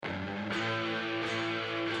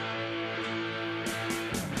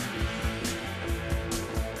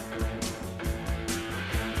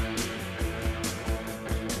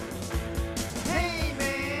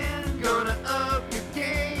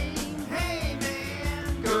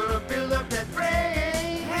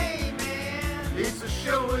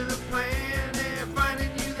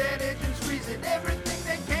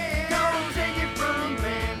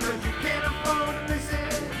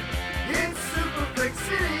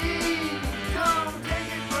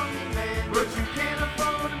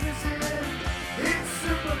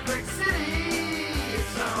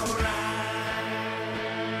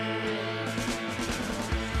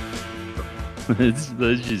let's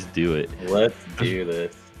just do it. Let's do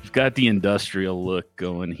this. We've got the industrial look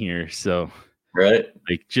going here, so Right.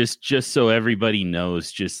 like just so everybody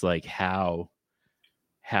knows, just like how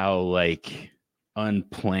like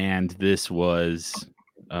unplanned this was.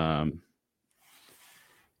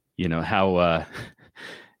 You know how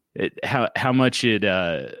how much it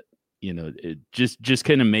it just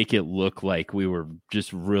kind of make it look like we were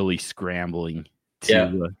just really scrambling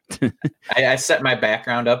to I set my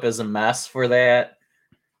background up as a mess for that.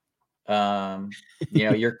 Your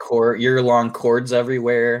long cords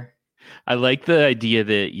everywhere. I like the idea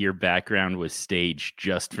that your background was staged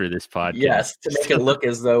just for this podcast. Yes, to make it look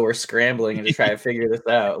as though we're scrambling and to try to figure this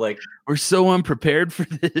out. Like, we're so unprepared for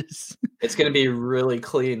this. It's going to be really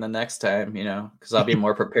clean the next time, because I'll be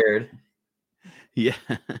more prepared. Yeah.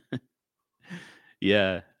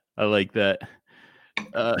 Yeah, I like that.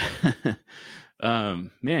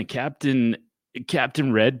 Man, Captain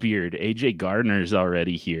Redbeard, AJ Gardner's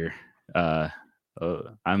already here. I'm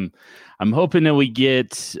hoping that we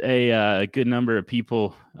get a good number of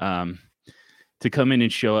people to come in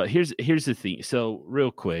and show up. Here's the thing. So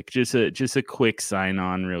real quick, just a quick sign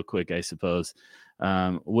on, real quick, I suppose.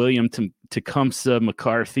 William Tecumseh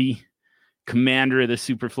McCarthy, commander of the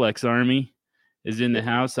Superflex Army, is in the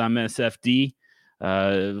house. I'm SFD,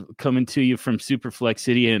 coming to you from Superflex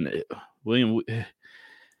City. And William,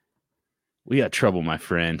 we got trouble, my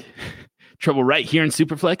friend. Trouble right here in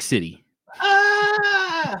Superflex City.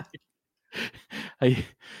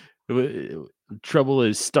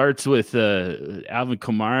 Trouble starts with Alvin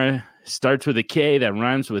Kamara, starts with a K that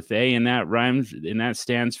rhymes with A, and that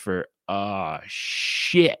stands for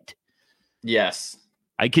shit. Yes,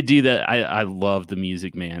 I could do that. I love the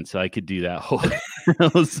music, man, so I could do that whole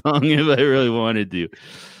song if I really wanted to.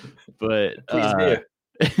 But please do.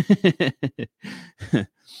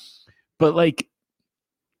 But like,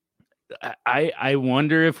 I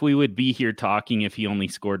wonder if we would be here talking if he only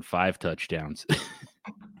scored 5 touchdowns.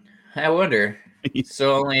 I wonder.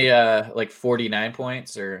 So only like 49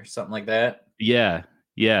 points or something like that. Yeah,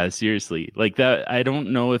 seriously. Like that, I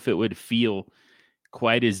don't know if it would feel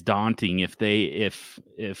quite as daunting if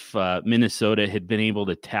Minnesota had been able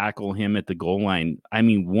to tackle him at the goal line. I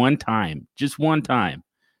mean, just one time.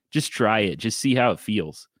 Just try it. Just see how it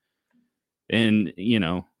feels. And,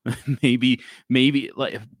 maybe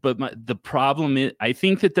like, but the problem is, I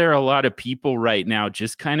think that there are a lot of people right now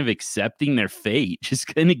just kind of accepting their fate, just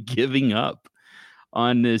kind of giving up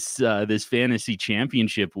on this fantasy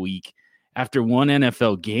championship week after one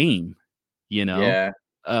NFL game, Yeah.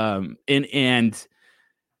 And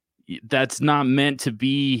that's not meant to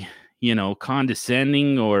be,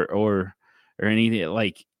 condescending or anything.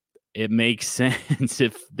 Like, it makes sense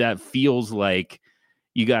if that feels like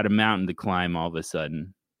you got a mountain to climb all of a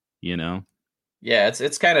sudden, Yeah,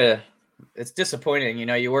 it's disappointing.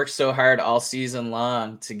 You work so hard all season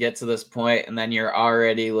long to get to this point, and then you're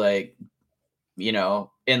already like,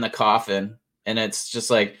 in the coffin, and it's just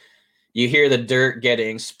like you hear the dirt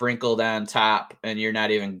getting sprinkled on top and you're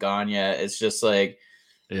not even gone yet. It's just like,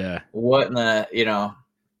 yeah, what in the,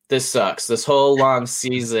 this sucks, this whole long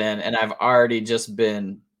season, and I've already just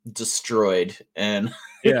been destroyed. And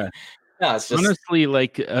yeah. No, it's just honestly,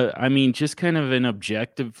 like, I mean, just kind of an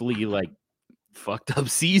objectively like fucked up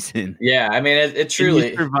season. Yeah, I mean, it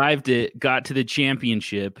truly survived it, got to the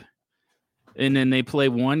championship, and then they play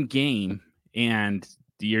one game, and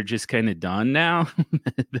you're just kind of done now.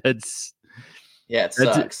 it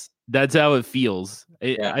sucks. That's how it feels.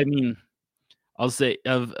 Yeah. I mean, I'll say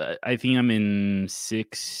I think I'm in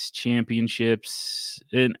 6 championships,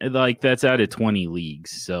 and like that's out of 20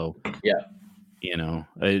 leagues. So yeah,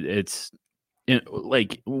 it's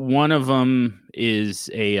like one of them is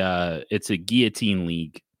it's a guillotine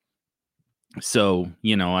league. So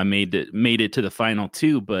I made it to the final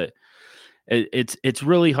 2, but it's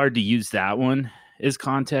really hard to use that one as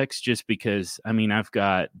context, just because I mean I've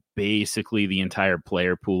got basically the entire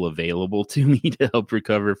player pool available to me to help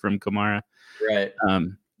recover from Kamara. Right.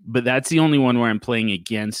 But that's the only one where I'm playing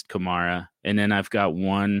against Kamara, and then I've got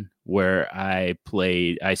one where I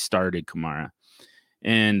started Kamara,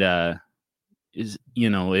 and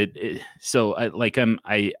so I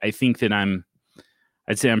think that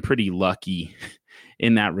I'd say I'm pretty lucky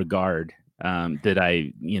in that regard, that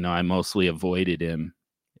I mostly avoided him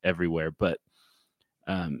everywhere, but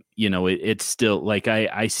it's still like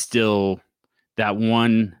I still, that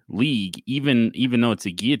one league, even though it's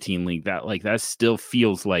a guillotine league, that still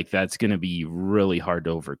feels like that's going to be really hard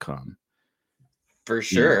to overcome. For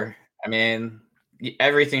sure. I mean,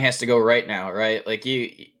 everything has to go right now, right? Like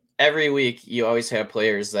every week you always have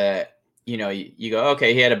players that you go,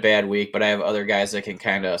 okay, he had a bad week, but I have other guys that can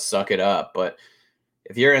kind of suck it up. But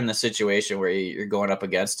if you're in the situation where you're going up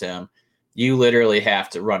against him, you literally have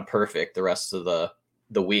to run perfect the rest of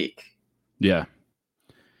the week. Yeah.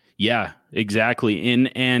 Yeah, exactly.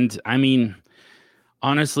 And I mean,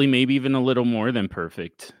 honestly, maybe even a little more than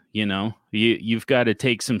perfect. You've got to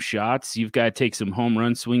take some shots, you've got to take some home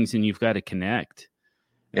run swings, and you've got to connect.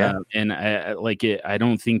 Yeah. And I like it. I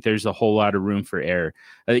don't think there's a whole lot of room for error.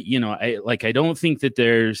 I don't think that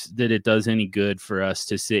it does any good for us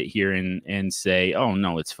to sit here and say, oh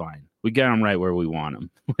no, it's fine. We got them right where we want them.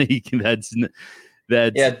 Like that's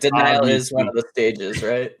denial is one of the stages,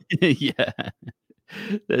 right? Yeah,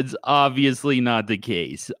 that's obviously not the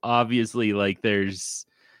case. Obviously, like there's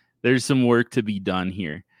some work to be done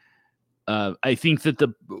here. I think that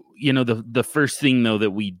the first thing though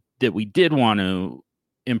that we did want to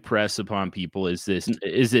impress upon people is this: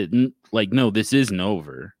 no, this isn't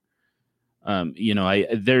over.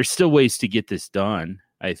 There's still ways to get this done.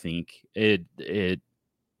 I think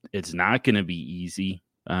it's not going to be easy.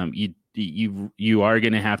 You are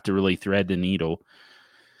going to have to really thread the needle.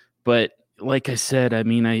 But like I said, I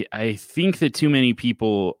mean, I think that too many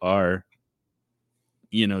people are,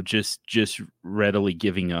 just readily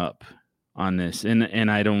giving up on this,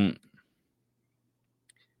 and I don't.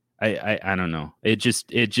 I don't know. It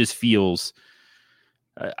just feels.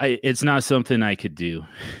 It's not something I could do.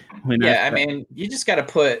 I mean, you just got to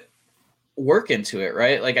put work into it,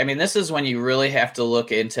 right? Like, I mean, this is when you really have to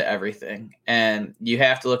look into everything, and you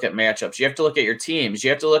have to look at matchups. You have to look at your teams.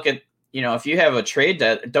 You have to look at, if you have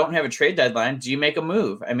don't have a trade deadline, do you make a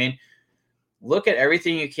move? I mean, look at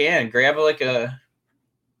everything you can. Grab to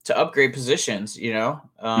upgrade positions.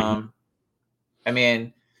 Mm-hmm. I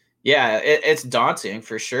mean, yeah, it's daunting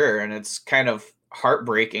for sure, and it's kind of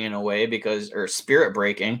heartbreaking in a way or spirit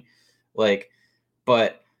breaking,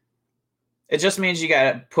 but it just means you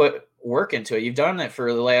got to put work into it. You've done it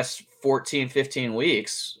for the last 14, 15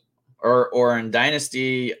 weeks, or in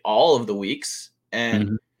Dynasty all of the weeks, and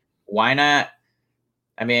Mm-hmm. why not?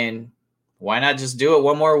 I mean, why not just do it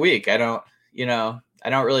one more week? I don't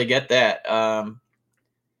really get that.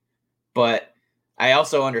 But I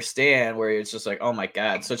also understand where it's just like, oh my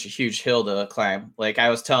God, such a huge hill to climb. Like I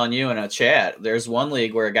was telling you in a chat, there's one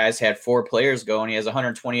league where a guy's had 4 players go and he has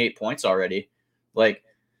 128 points already. Like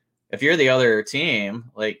if you're the other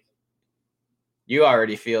team, like you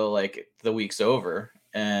already feel like the week's over.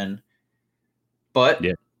 But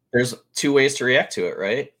Yeah. there's 2 ways to react to it,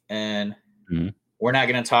 right? And Mm-hmm. we're not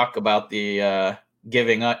going to talk about the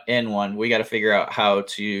giving up in one. We got to figure out how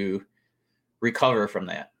to recover from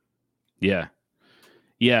that. Yeah.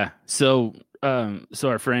 Yeah. So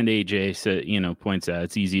our friend AJ said, points out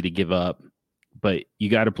it's easy to give up, but you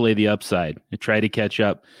got to play the upside and try to catch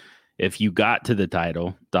up. If you got to the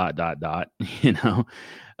title, ...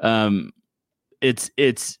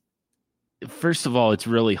 it's first of all, it's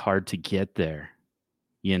really hard to get there.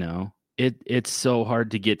 It's so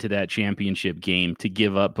hard to get to that championship game, to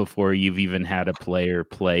give up before you've even had a player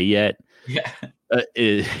play yet. Yeah.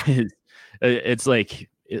 It's like,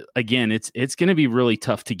 again, it's going to be really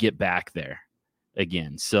tough to get back there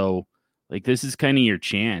again. So like, this is kind of your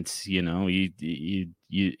chance, you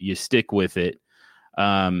stick with it.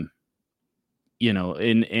 And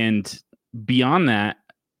beyond that,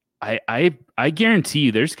 I guarantee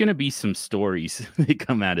you there's going to be some stories that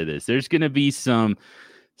come out of this. There's going to be some,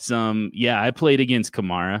 yeah, I played against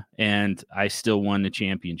Kamara and I still won the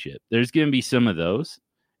championship. There's going to be some of those.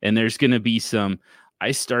 And there's going to be some,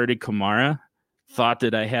 I started Kamara, thought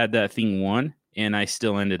that I had that thing won, and I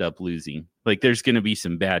still ended up losing. Like there's going to be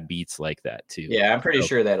some bad beats like that too. Yeah, I'm pretty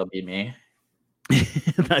sure that'll be me.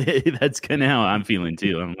 That's kind of how I'm feeling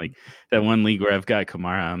too. I'm like that one league where I've got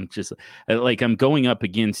Kamara. I'm just like, I'm going up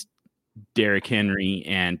against Derrick Henry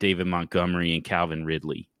and David Montgomery and Calvin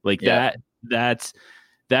Ridley. Like that's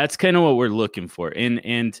kind of what we're looking for.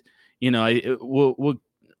 And we'll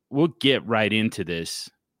get right into this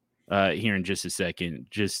here in just a second.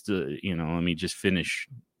 Just let me just finish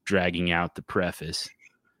dragging out the preface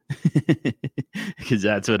because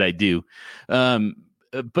that's what I do.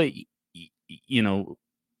 But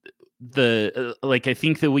I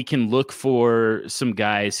think that we can look for some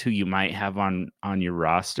guys who you might have on your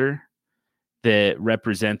roster that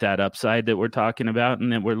represent that upside that we're talking about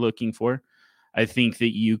and that we're looking for. I think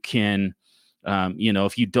that you can,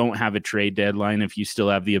 if you don't have a trade deadline, if you still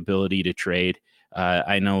have the ability to trade,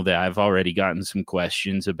 I know that I've already gotten some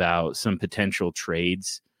questions about some potential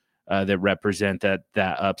trades that represent that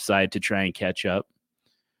upside to try and catch up.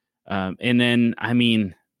 And then, I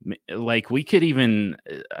mean, like we could even,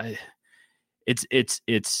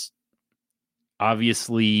 it's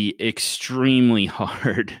obviously extremely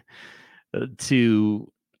hard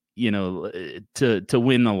to, to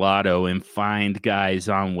win the lotto and find guys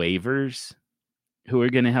on waivers who are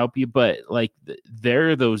going to help you. But like there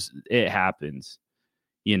are those, it happens,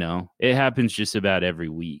 it happens just about every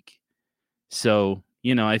week. So,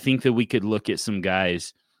 I think that we could look at some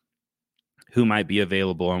guys who might be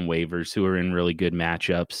available on waivers who are in really good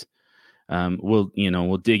matchups.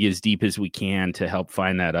 We'll dig as deep as we can to help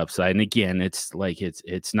find that upside. And again, it's like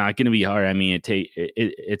it's not going to be hard. I mean,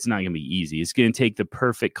 it's not going to be easy. It's going to take the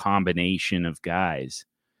perfect combination of guys.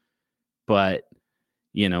 But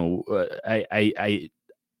I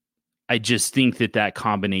just think that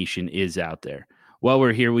combination is out there. While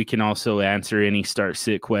we're here, we can also answer any start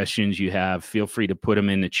sit questions you have. Feel free to put them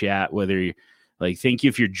in the chat. Whether you're thank you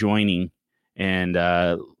if you're joining, and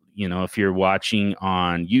if you're watching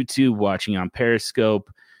on YouTube, watching on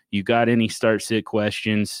Periscope, you got any start sit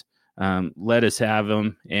questions, let us have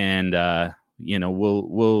them. And,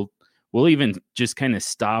 we'll even just kind of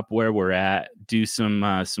stop where we're at, do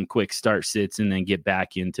some quick start sits, and then get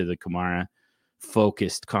back into the Kamara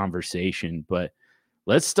focused conversation. But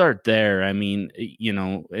let's start there. I mean,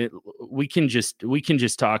 we can just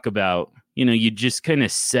talk about, you just kind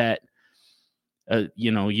of set,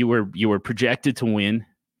 you were projected to win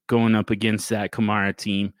going up against that Kamara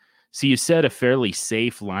team. So you set a fairly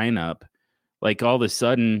safe lineup. Like all of a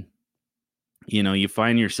sudden, you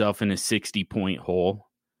find yourself in a 60-point hole,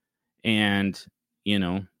 and,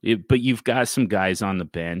 but you've got some guys on the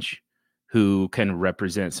bench who can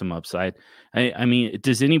represent some upside. I mean,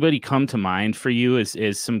 does anybody come to mind for you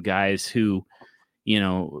as some guys who,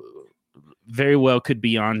 very well could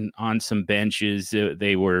be on some benches?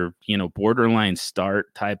 They were, borderline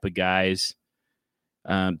start type of guys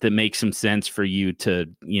that make some sense for you to,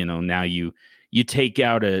 now you take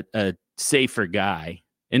out a safer guy.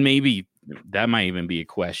 And maybe that might even be a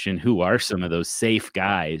question. Who are some of those safe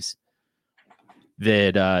guys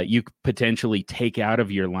that you potentially take out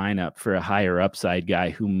of your lineup for a higher upside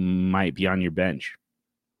guy who might be on your bench?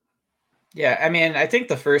 Yeah, I mean, I think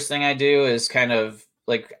the first thing I do is kind of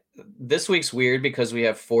like, this week's weird because we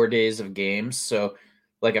have 4 days of games. So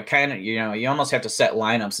like a kind of, you almost have to set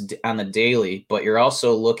lineups on the daily, but you're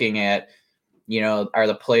also looking at, are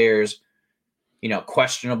the players,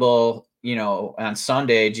 questionable, on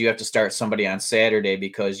Sunday? Do you have to start somebody on Saturday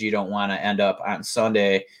because you don't want to end up on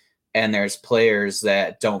Sunday and there's players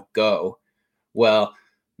that don't go? Well,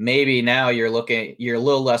 maybe now you're a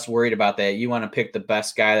little less worried about that. You want to pick the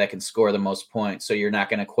best guy that can score the most points. So you're not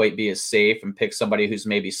going to quite be as safe and pick somebody who's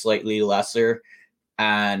maybe slightly lesser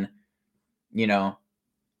on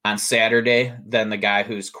Saturday than the guy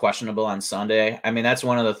who's questionable on Sunday. I mean, that's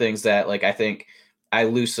one of the things that, like, I think I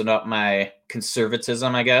loosen up my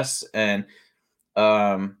conservatism, I guess. And,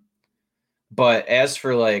 but as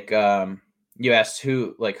for you asked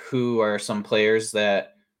who are some players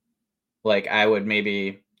that I would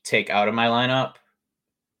maybe take out of my lineup.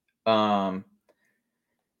 I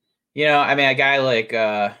mean, a guy like,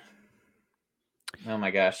 oh my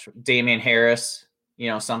gosh, Damian Harris,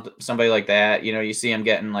 somebody like that. You see him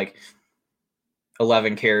getting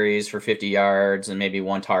 11 carries for 50 yards and maybe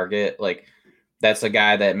 1 target. Like, that's a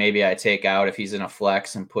guy that maybe I take out if he's in a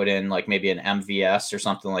flex and put in maybe an MVS or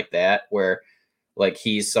something like that, where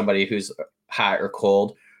he's somebody who's hot or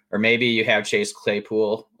cold. Or maybe you have Chase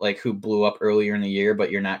Claypool, who blew up earlier in the year,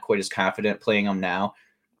 but you're not quite as confident playing him now,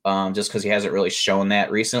 just because he hasn't really shown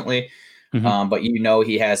that recently. Mm-hmm. But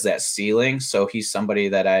he has that ceiling, so he's somebody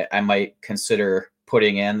that I might consider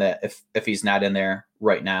putting in, that if he's not in there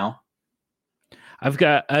right now. I've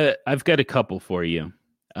got a couple for you,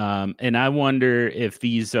 and I wonder if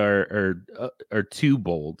these are too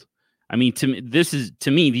bold. I mean,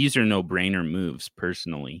 to me, these are no-brainer moves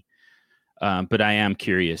personally. But I am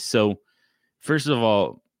curious. So, first of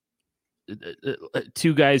all,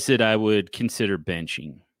 2 guys that I would consider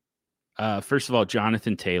benching. First of all,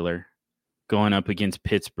 Jonathan Taylor going up against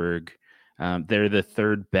Pittsburgh. They're the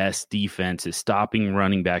 3rd best defense at stopping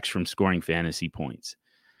running backs from scoring fantasy points.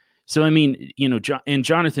 So, I mean, and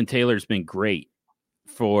Jonathan Taylor's been great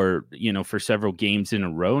for several games in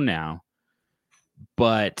a row now.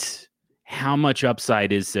 But how much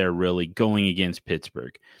upside is there really going against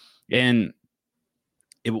Pittsburgh? And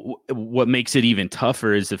what makes it even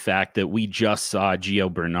tougher is the fact that we just saw Gio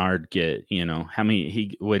Bernard get, how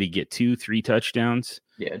many, would he get 2-3 touchdowns?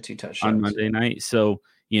 Yeah, 2 touchdowns on Monday night. So,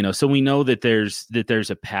 so we know that there's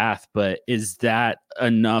a path, but is that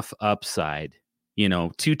enough upside? 2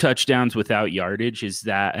 touchdowns without yardage, is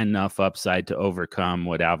that enough upside to overcome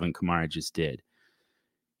what Alvin Kamara just did?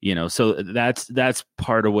 So that's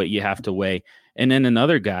part of what you have to weigh. And then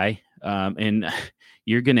another guy, And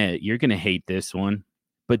you're gonna hate this one,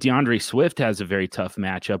 but DeAndre Swift has a very tough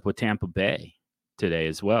matchup with Tampa Bay today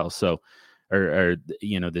as well. So, or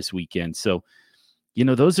this weekend. So,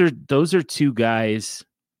 those are two guys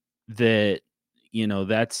that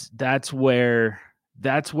that's where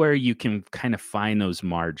you can kind of find those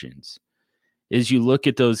margins. Is you look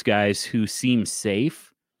at those guys who seem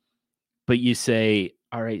safe, but you say,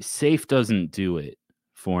 all right, safe doesn't do it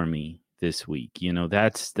for me this week.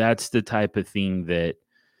 That's the type of thing that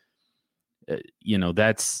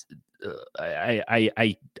that's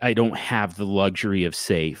I don't have the luxury of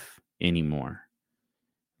safe anymore.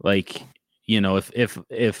 Like,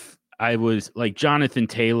 if I was like Jonathan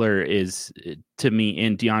Taylor is to me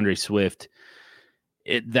in DeAndre Swift,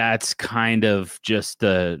 that's kind of just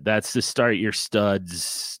that's the start your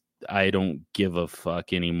studs. I don't give a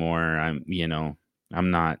fuck anymore. I'm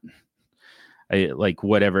not. I like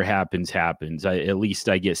whatever happens. At least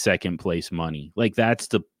I get second place money. Like that's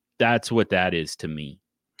what that is to me.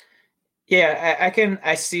 Yeah,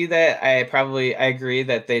 I see that. I agree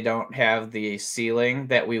that they don't have the ceiling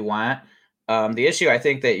that we want. The issue I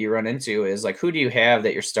think that you run into is like, who do you have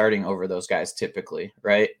that you're starting over those guys typically,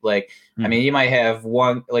 right? Like, I mean, you might have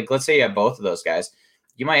one, like, let's say you have both of those guys.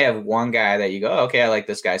 You might have one guy that you go, oh, okay, I like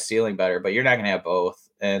this guy's ceiling better, but you're not going to have both.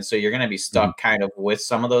 And so you're going to be stuck kind of with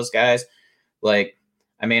some of those guys. Like,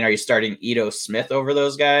 I mean, are you starting Ito Smith over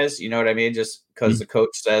those guys? You know what I mean? Just because the coach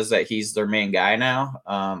says that he's their main guy now.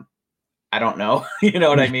 I don't know. You know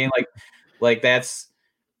what I mean? Like that's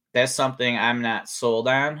something I'm not sold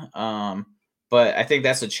on. But I think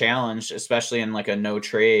that's a challenge, especially in like a no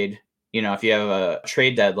trade, if you have a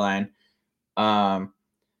trade deadline, and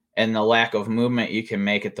the lack of movement you can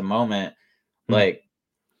make at the moment. Like,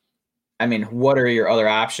 I mean, what are your other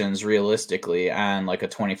options realistically on like a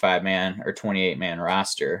 25-man or 28-man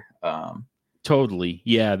roster? Totally.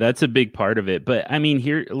 Yeah, that's a big part of it. But I mean,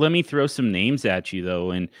 here, let me throw some names at you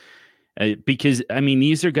though. And because I mean,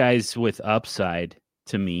 these are guys with upside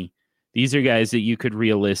to me. These are guys that you could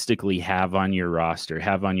realistically have on your roster,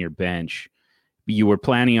 have on your bench. You were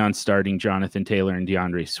planning on starting Jonathan Taylor and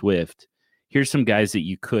DeAndre Swift. Here's some guys that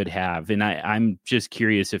you could have. And I'm just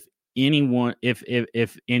curious if anyone, if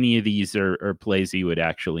any of these are plays that you would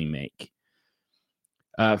actually make.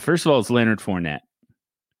 First of all, it's Leonard Fournette.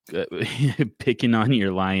 Picking on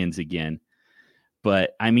your Lions again.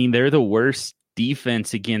 But I mean, they're the worst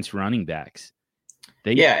defense against running backs.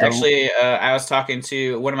 Actually, I was talking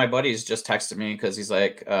to one of my buddies, just texted me because he's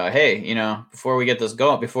like, hey, before we get this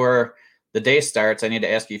going, before the day starts, I need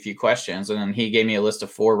to ask you a few questions. And then he gave me a list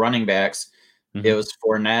of 4 running backs. It was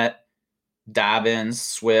Fournette, Dobbins,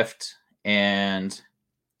 Swift, and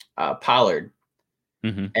Pollard.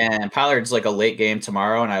 And Pollard's like a late game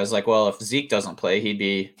tomorrow. And I was like, well, if Zeke doesn't play, he'd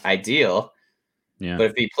be ideal. Yeah. But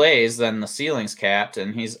if he plays, then the ceiling's capped.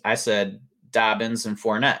 And I said Dobbins and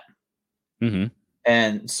Fournette.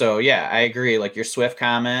 And so, yeah, I agree. Like your Swift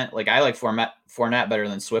comment, like I like Fournette better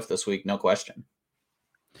than Swift this week, no question.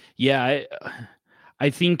 Yeah, I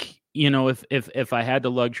think if I had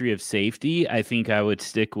the luxury of safety, I think I would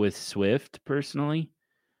stick with Swift personally.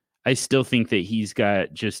 I still think that he's got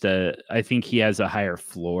I think he has a higher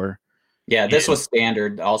floor. Yeah, this was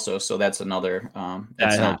standard also, so that's another.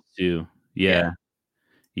 That helps too. Yeah,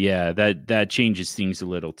 that changes things a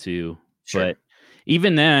little too. Sure. But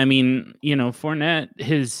even then, I mean, Fournette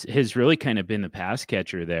has really kind of been the pass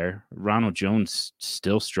catcher there. Ronald Jones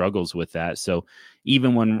still struggles with that. So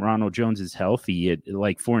even when Ronald Jones is healthy,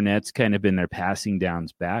 like Fournette's kind of been their passing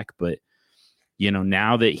downs back. But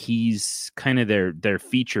now that he's kind of their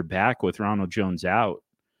feature back with Ronald Jones out,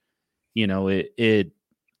 it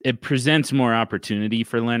presents more opportunity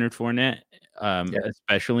for Leonard Fournette,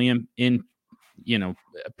 especially in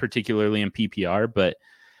particularly in PPR. But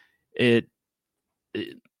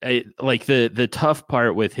like the tough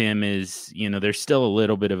part with him is, there's still a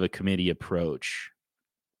little bit of a committee approach,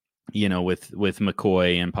 with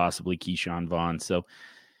McCoy and possibly Keyshawn Vaughn. So,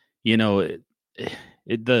 the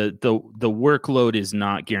workload is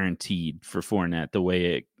not guaranteed for Fournette the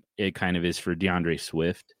way it kind of is for DeAndre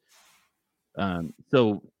Swift.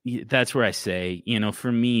 So that's where I say,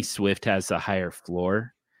 for me, Swift has a higher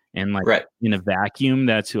floor, and like in a vacuum,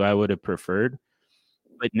 that's who I would have preferred.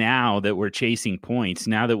 But now that we're chasing points,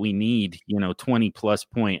 now that we need, 20 plus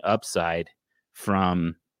point upside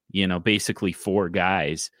from, basically 4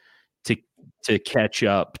 guys to catch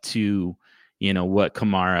up to, what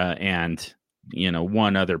Kamara and,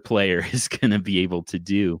 one other player is going to be able to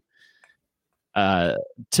do. To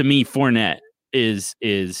me, Fournette is,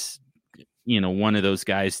 one of those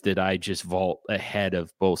guys that I just vault ahead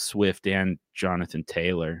of both Swift and Jonathan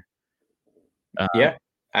Taylor.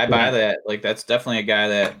 I buy that. Like, that's definitely a guy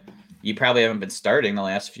that you probably haven't been starting the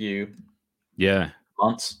last few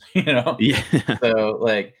months, Yeah. So,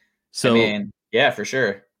 like, I mean, yeah, for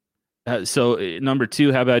sure. So number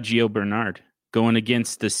 2, how about Gio Bernard going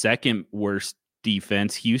against the second worst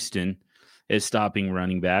defense? Houston is stopping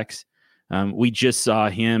running backs. We just saw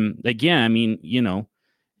him again. I mean,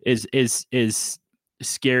 is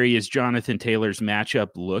scary as Jonathan Taylor's matchup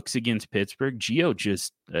looks against Pittsburgh. Gio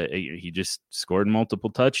he just scored multiple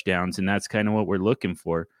touchdowns, and that's kind of what we're looking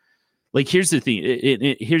for. Like, here's the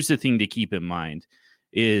thing. Here's the thing to keep in mind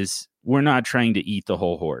is we're not trying to eat the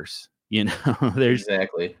whole horse.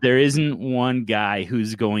 There isn't one guy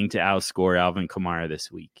who's going to outscore Alvin Kamara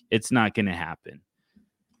this week. It's not going to happen.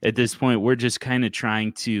 At this point, we're just kind of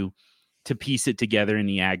trying to piece it together in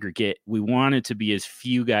the aggregate. We want it to be as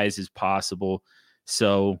few guys as possible.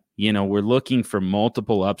 So, we're looking for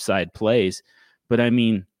multiple upside plays. But I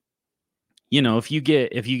mean, if you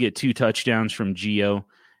get 2 touchdowns from Gio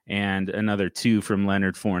and another 2 from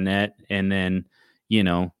Leonard Fournette, and then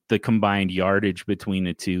the combined yardage between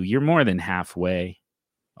the two, you're more than halfway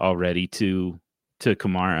already to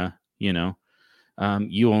Kamara.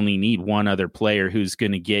 You only need one other player who's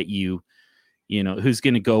going to get you, who's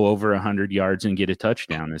going to go over 100 yards and get a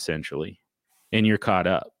touchdown essentially, and you're caught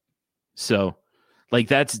up. So, like,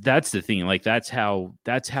 that's the thing. Like, that's how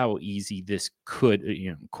easy this could,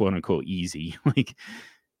 quote unquote easy. Like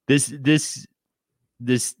this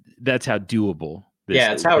that's how doable.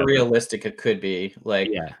 It's how realistic it could be. Like,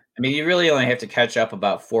 yeah. I mean, you really only have to catch up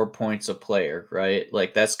about 4 points a player, right?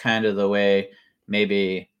 Like, that's kind of the way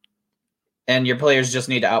maybe, and your players just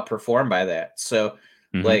need to outperform by that. So,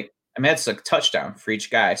 like, I mean, that's a touchdown for each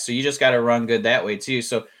guy. So you just got to run good that way too.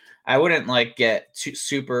 So I wouldn't like get too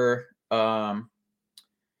super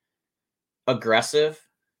aggressive,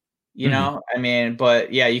 I mean,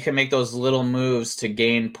 but yeah, you can make those little moves to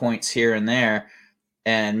gain points here and there.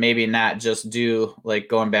 And maybe not just do, like,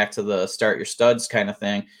 going back to the start your studs kind of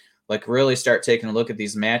thing, like really start taking a look at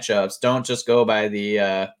these matchups. Don't just go by the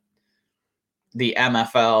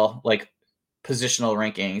MFL, like, positional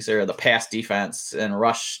rankings or the pass defense and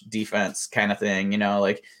rush defense kind of thing,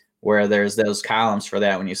 like where there's those columns for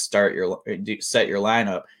that when you set your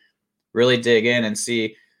lineup. Really dig in and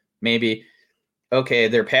see maybe, okay,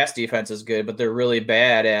 their pass defense is good, but they're really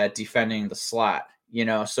bad at defending the slot.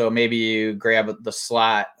 So maybe you grab the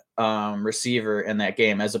slot receiver in that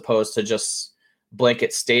game as opposed to just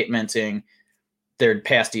blanket statementing their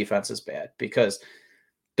pass defense is bad, because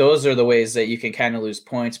those are the ways that you can kind of lose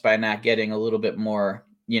points by not getting a little bit more,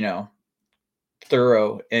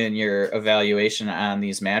 thorough in your evaluation on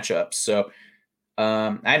these matchups. So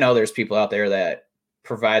I know there's people out there that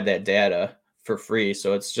provide that data for free.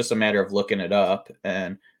 So it's just a matter of looking it up.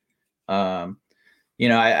 And,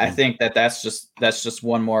 I think that's just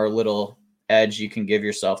one more little edge you can give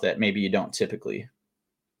yourself that maybe you don't typically.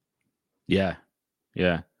 Yeah.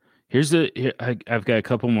 Yeah. I've got a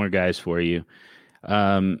couple more guys for you.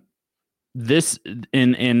 This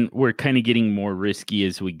and we're kind of getting more risky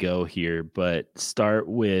as we go here, but start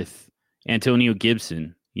with Antonio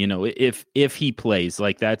Gibson. If he plays,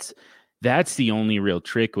 like, that's the only real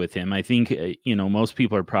trick with him. I think most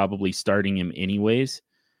people are probably starting him anyways,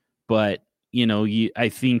 but I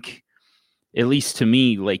think, at least to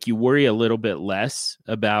me, like, you worry a little bit less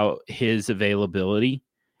about his availability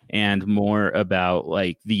and more about,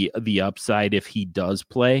 like, the upside if he does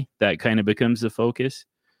play. That kind of becomes the focus.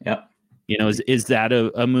 Yep. Is that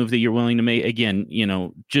a move that you're willing to make? Again,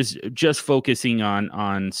 just focusing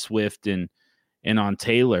on Swift and on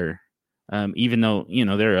Taylor, even though,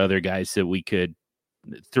 there are other guys that we could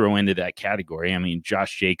throw into that category. I mean,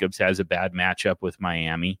 Josh Jacobs has a bad matchup with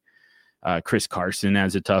Miami. Chris Carson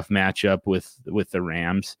has a tough matchup with the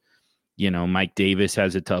Rams. Mike Davis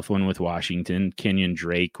has a tough one with Washington. Kenyon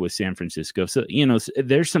Drake with San Francisco. So,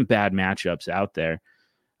 there's some bad matchups out there.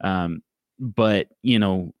 But,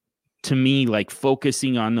 to me, like,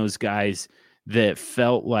 focusing on those guys that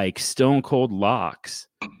felt like stone cold locks,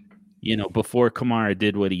 before Kamara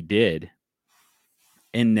did what he did.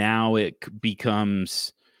 And now it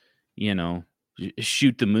becomes,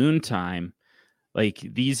 shoot the moon time. Like,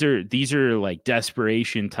 these are like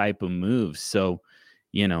desperation type of moves. So,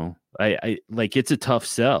 I like, it's a tough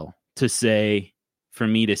sell for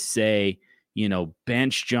me to say,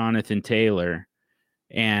 bench Jonathan Taylor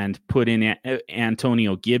and put in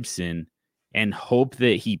Antonio Gibson and hope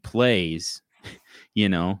that he plays,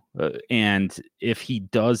 and if he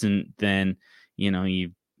doesn't, then,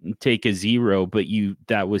 you take a 0, but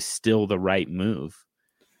that was still the right move.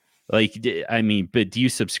 Like, I mean, but do you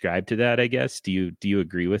subscribe to that? I guess. Do you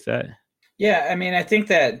agree with that? Yeah. I mean, I think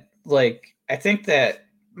that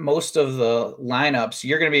most of the lineups,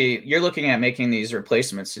 you're looking at making these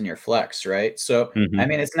replacements in your flex, right? So, I Mhm.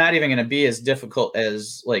 mean, it's not even going to be as difficult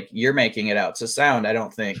as like you're making it out to sound, I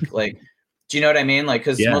don't think. Like, do you know what I mean? Like,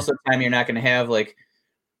 because Yeah. most of the time you're not going to have like,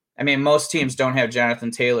 I mean, most teams don't have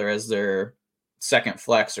Jonathan Taylor as their second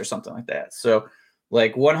flex or something like that. So,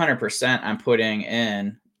 like 100%, I'm putting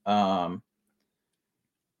in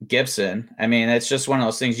Gibson. I mean, it's just one of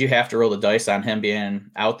those things you have to roll the dice on him being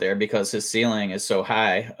out there because his ceiling is so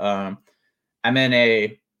high. I'm in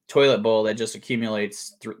a toilet bowl that just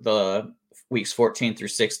accumulates through the weeks 14 through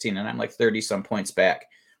 16, and I'm like 30 some points back.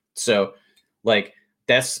 So, like,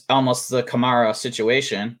 that's almost the Kamara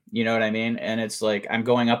situation. You know what I mean? And it's like I'm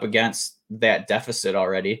going up against that deficit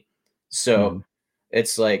already. So Mhm.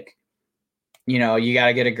 it's like, you got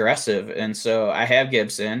to get aggressive. And so I have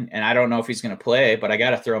Gibson, and I don't know if he's going to play, but I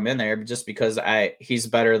got to throw him in there just because he's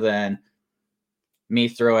better than me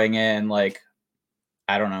throwing in like,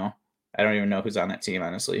 I don't know. I don't even know who's on that team,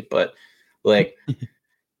 honestly. But like,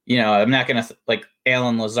 I'm not gonna like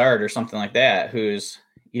Alan Lazard or something like that, who's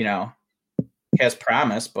you know has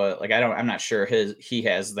promise, but like I'm not sure he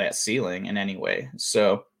has that ceiling in any way.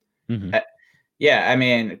 So Mhm. yeah, I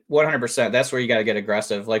mean, 100%. That's where you got to get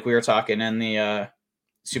aggressive. Like we were talking in the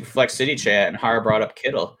Superflex City chat, and Har brought up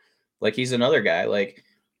Kittle. Like he's another guy. Like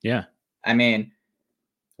Yeah. I mean,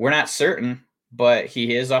 we're not certain, but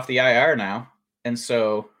he is off the IR now, and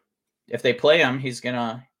so if they play him, he's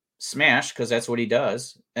gonna smash because that's what he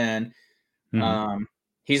does. And Mhm.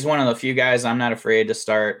 he's one of the few guys I'm not afraid to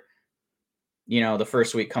start. The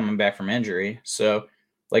first week coming back from injury. So,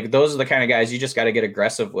 like those are the kind of guys you just got to get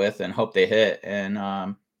aggressive with and hope they hit. And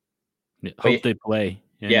Yeah, but hope they play.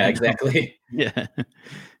 yeah, And exactly. yeah.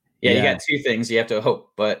 Yeah, you Yeah. got two things you have to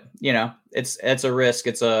hope, but it's a risk.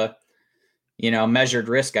 It's a measured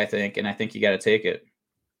risk, I think, and I think you got to take it.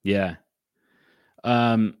 Yeah.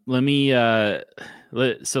 Let me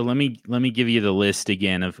let me give you the list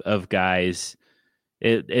again of guys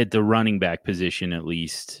at the running back position at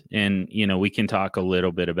least. And we can talk a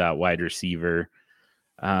little bit about wide receiver.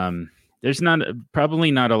 There's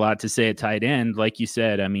probably not a lot to say at tight end. Like you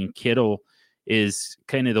said, I mean, Kittle is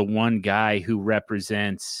kind of the one guy who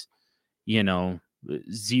represents, you know,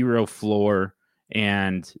 zero floor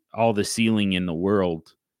and all the ceiling in the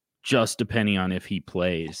world, just depending on if he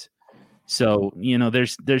plays. So,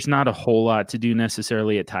 there's not a whole lot to do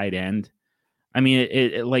necessarily at tight end. I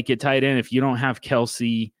mean, like at tight end, if you don't have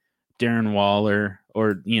Kelsey, Darren Waller,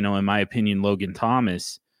 or, in my opinion, Logan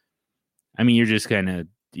Thomas, I mean,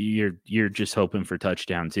 you're just hoping for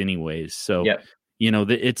touchdowns anyways. So, Yep.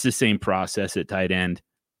 It's the same process at tight end.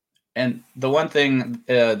 And the one thing,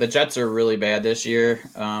 the Jets are really bad this year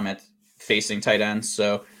at facing tight ends.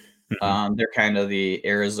 So Mhm. they're kind of the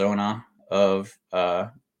Arizona of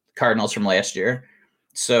Cardinals from last year.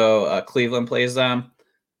 So Cleveland plays them.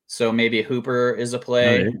 So maybe Hooper is a Oh, there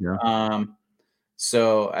play. you go.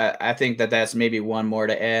 So I think that's maybe one more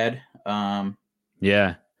to add.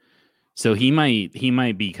 Yeah. So he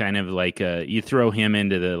might be kind of like you throw him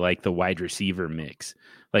into the wide receiver mix.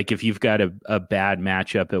 Like if you've got a bad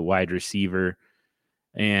matchup at wide receiver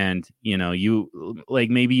and you like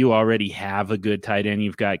maybe you already have a good tight end.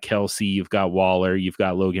 You've got Kelsey, you've got Waller, you've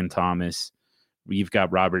got Logan Thomas, you've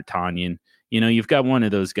got Robert Tonyan. You've got one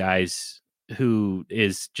of those guys who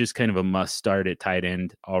is just kind of a must start at tight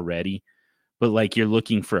end already, but like you're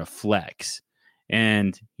looking for a flex.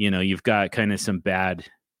 And you've got kind of some bad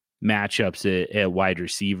matchups at wide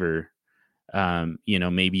receiver.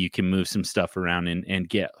 Maybe you can move some stuff around and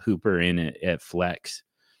get Hooper in at flex.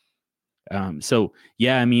 So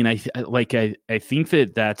yeah, I mean, I think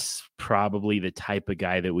that's probably the type of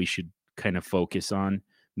guy that we should kind of focus on.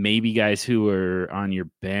 Maybe guys who are on your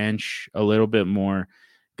bench a little bit more,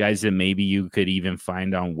 guys that maybe you could even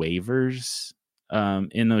find on waivers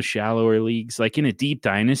in those shallower leagues. Like in a deep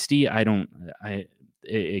dynasty,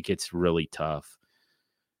 it gets really tough.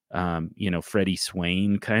 Freddie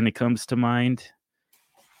Swain kind of comes to mind.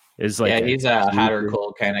 Is like Yeah, a he's a hot or sleeper.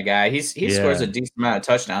 cold kind of guy. He scores Yeah. a decent amount of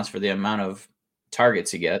touchdowns for the amount of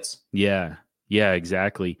targets he gets. Yeah. Yeah,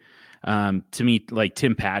 exactly. To me, like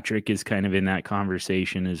Tim Patrick is kind of in that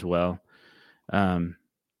conversation as well. Um,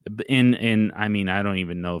 and I mean, I don't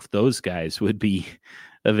even know if those guys would be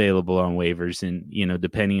available on waivers and,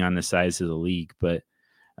 depending on the size of the league, but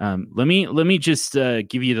let me just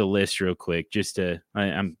give you the list real quick.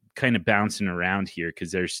 I'm kind of bouncing around here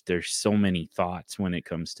because there's so many thoughts when it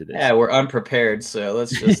comes to Yeah, this. we're unprepared, so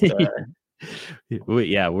let's just Yeah, it's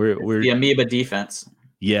we're the amoeba defense.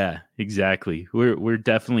 yeah, exactly. We're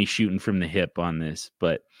definitely shooting from the hip on this,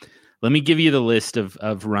 but let me give you the list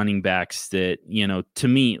of running backs that, to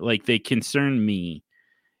me, like they concern me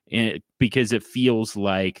because it feels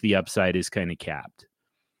like the upside is kind of capped.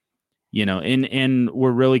 And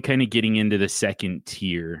we're really kind of getting into the second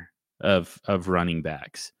tier of running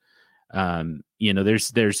backs.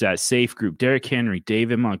 There's that safe group: Derrick Henry,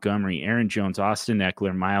 David Montgomery, Aaron Jones, Austin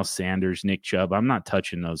Eckler, Miles Sanders, Nick Chubb. I'm not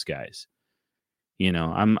touching those guys.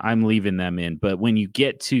 I'm leaving them in. But when you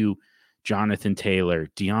get to Jonathan Taylor,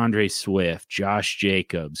 DeAndre Swift, Josh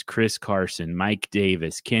Jacobs, Chris Carson, Mike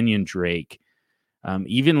Davis, Kenyon Drake,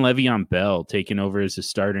 even Le'Veon Bell taking over as a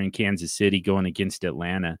starter in Kansas City going against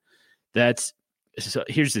Atlanta. So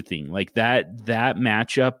here's the thing, like that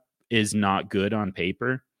matchup is not good on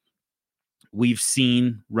paper. We've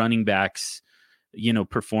seen running backs,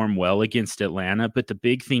 perform well against Atlanta, but the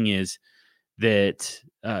big thing is that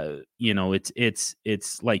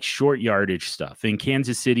it's like short yardage stuff, and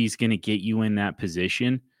Kansas City's going to get you in that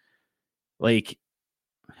position. Like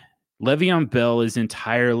Le'Veon Bell is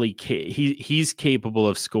entirely he's capable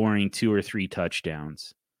of scoring 2 or 3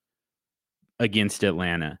 touchdowns against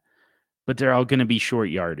Atlanta, but they're all going to be short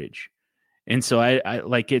yardage. And so I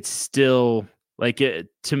like, it's still like,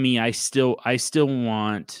 to me, I still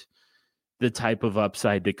want the type of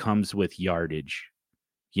upside that comes with yardage,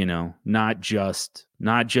 not just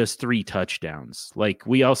 3 touchdowns. Like,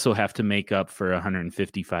 we also have to make up for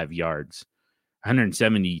 155 yards,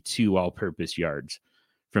 172 all purpose yards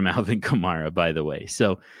from Alvin Kamara, by the way.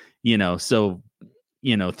 So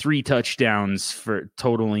 3 touchdowns for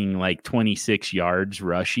totaling like 26 yards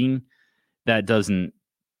rushing, that doesn't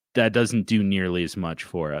do nearly as much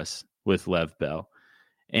for us with Lev Bell.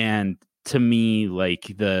 And to me,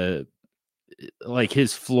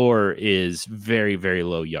 his floor is very, very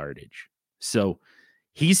low yardage. So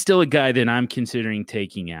he's still a guy that I'm considering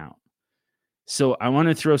taking out. So I want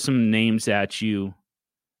to throw some names at you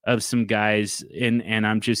of some guys, and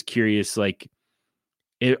I'm just curious, like,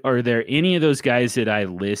 are there any of those guys that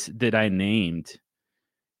I named?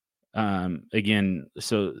 Again,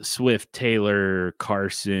 so Swift, Taylor,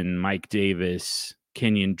 Carson, Mike Davis,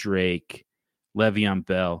 Kenyon Drake, Le'Veon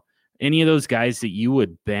Bell, any of those guys that you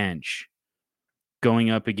would bench going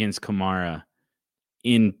up against Kamara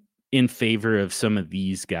in favor of some of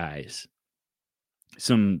these guys,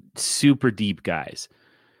 some super deep guys?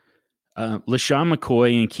 LaShawn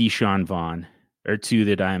McCoy and Keyshawn Vaughn are 2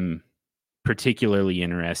 that I'm particularly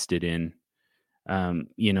interested in.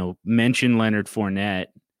 Mention Leonard Fournette,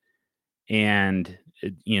 and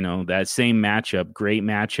that same matchup, great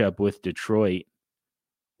matchup with Detroit.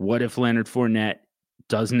 What if Leonard Fournette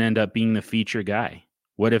doesn't end up being the feature guy?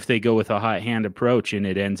 What if they go with a hot hand approach and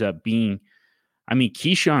it ends up being,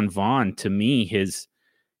 Keyshawn Vaughn, to me,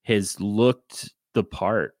 has looked the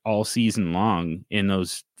part all season long in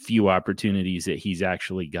those few opportunities that he's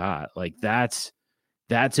actually got. Like, that's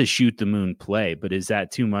a shoot the moon play, but is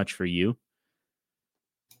that too much for you?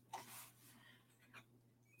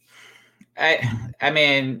 I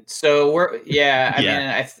mean, so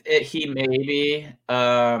he may be.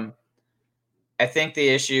 I think the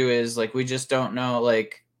issue is, like, we just don't know,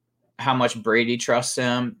 like, how much Brady trusts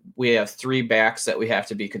him. We have 3 backs that we have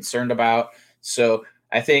to be concerned about. So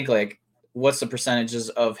I think, like, what's the percentages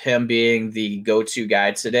of him being the go-to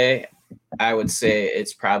guy today? I would say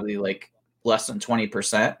it's probably like less than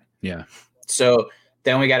 20%. Yeah. So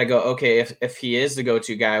then we got to go, okay, if he is the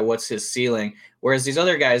go-to guy, what's his ceiling? Whereas these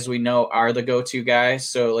other guys we know are the go-to guys.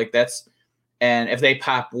 So, like, and if they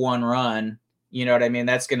pop one run, you know what I mean?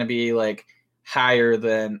 That's going to be like higher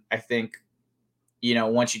than, I think,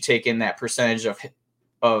 once you take in that percentage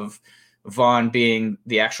of Vaughn being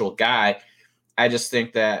the actual guy. I just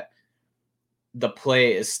think that the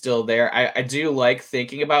play is still there. I do like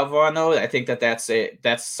thinking about Vaughn, though. I think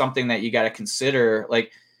that's something that you got to consider.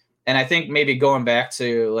 Like, and I think maybe going back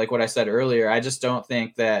to, like, what I said earlier, I just don't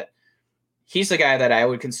think that he's the guy that I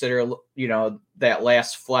would consider, that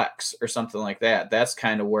last flex or something like that. That's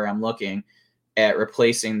kind of where I'm looking at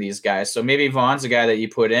replacing these guys. So maybe Vaughn's a guy that you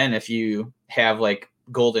put in if you have, like,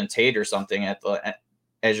 Golden Tate or something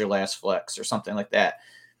as your last flex or something like that,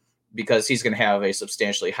 because he's going to have a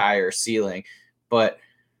substantially higher ceiling. But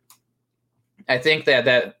I think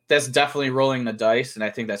that's definitely rolling the dice, and I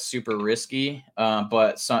think that's super risky. I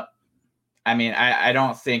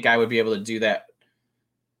don't think I would be able to do that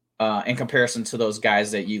in comparison to those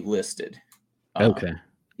guys that you listed. Okay.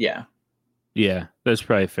 Yeah. Yeah, that's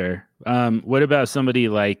probably fair. What about somebody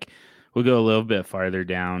like, we'll go a little bit farther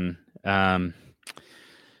down.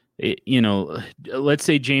 Let's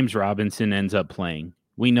say James Robinson ends up playing.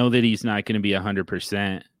 We know that he's not going to be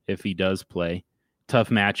 100% if he does play. Tough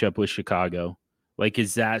matchup with Chicago. Like,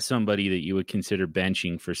 is that somebody that you would consider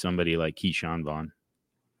benching for somebody like Keyshawn Vaughn?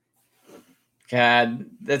 God,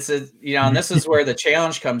 that's it. And this is where the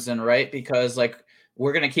challenge comes in, right? Because like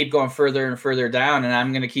we're gonna keep going further and further down, and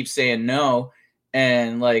I'm gonna keep saying no,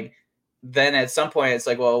 and like then at some point it's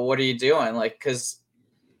like, well, what are you doing? Like, because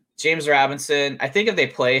James Robinson, I think if they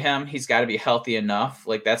play him, he's got to be healthy enough.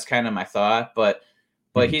 Like that's kind of my thought, but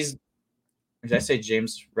he's. Did I say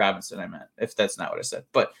James Robinson? I meant if that's not what I said,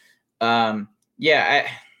 but yeah,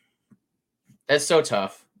 that's so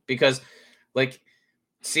tough because like.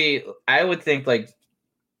 See, I would think like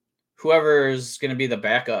whoever's going to be the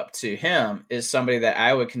backup to him is somebody that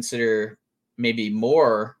I would consider maybe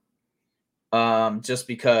more just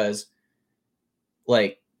because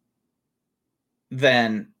like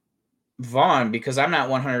than Vaughn, because I'm not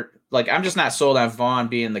 100, like I'm just not sold on Vaughn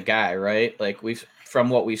being the guy, right? Like from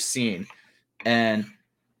what we've seen. And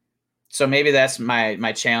so maybe that's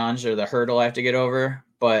my challenge or the hurdle I have to get over,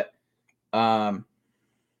 but man,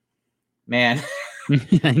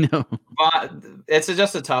 I know. It's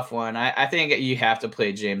just a tough one. I think you have to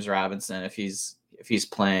play James Robinson if he's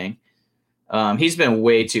playing. He's been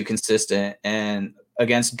way too consistent and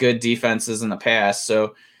against good defenses in the past.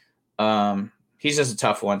 So he's just a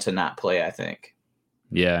tough one to not play, I think.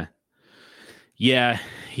 Yeah,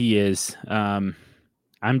 he is. I'm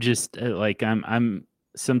just like I'm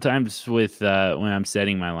sometimes with when I'm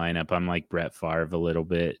setting my lineup, I'm like Brett Favre a little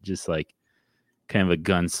bit, just like kind of a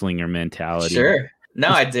gunslinger mentality. Sure. No,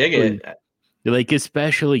 I dig it. Like,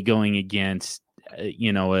 especially going against,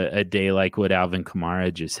 a day like what Alvin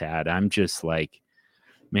Kamara just had. I'm just like,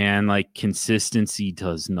 man, like consistency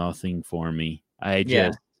does nothing for me.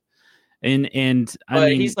 And I mean,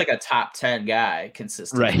 he's like a top 10 guy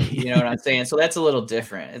consistently. Right. You know what I'm saying? So that's a little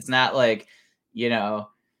different. It's not like, I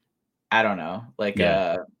don't know, like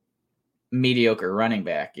a mediocre running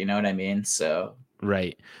back. You know what I mean? So.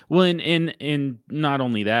 Right. Well, and not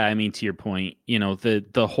only that, I mean, to your point,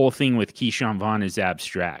 the whole thing with Keyshawn Vaughn is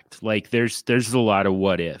abstract. Like there's a lot of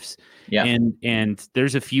what ifs. Yeah. And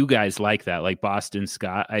there's a few guys like that, like Boston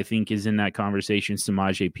Scott, I think is in that conversation.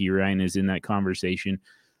 Samaje Perine is in that conversation.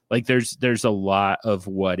 Like there's a lot of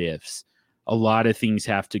what ifs. A lot of things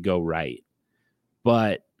have to go right.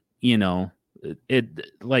 But, it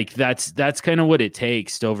like that's kind of what it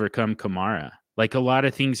takes to overcome Kamara. Like a lot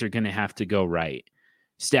of things are going to have to go right.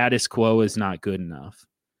 Status quo is not good enough.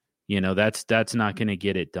 That's not going to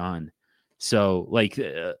get it done. So like,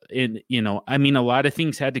 I mean, a lot of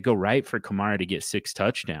things had to go right for Kamara to get 6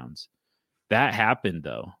 touchdowns. That happened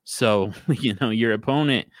though. So, your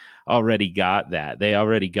opponent already got that. They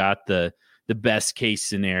already got the best case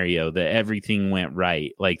scenario that everything went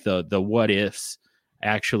right. Like the what ifs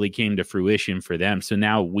actually came to fruition for them. So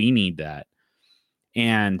now we need that.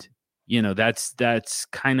 And that's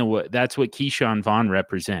kind of what Keyshawn Vaughn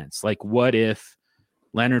represents. Like, what if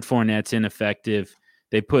Leonard Fournette's ineffective?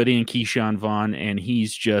 They put in Keyshawn Vaughn and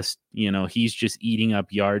he's just eating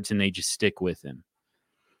up yards and they just stick with him.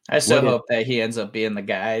 I so hope that he ends up being the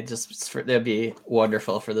guy. That'd be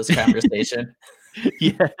wonderful for this conversation.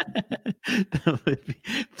 Yeah.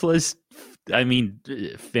 Plus, I mean,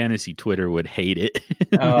 fantasy Twitter would hate it.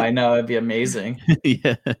 Oh, I know. It'd be amazing.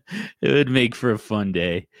 Yeah. It would make for a fun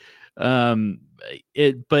day.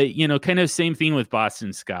 But kind of same thing with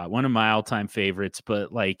Boston Scott, one of my all-time favorites,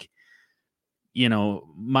 but like,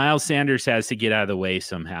 Miles Sanders has to get out of the way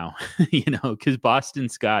somehow, because Boston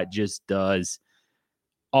Scott just does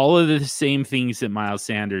all of the same things that Miles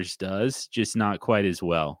Sanders does, just not quite as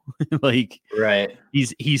well. Like, right.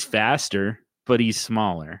 He's faster, but he's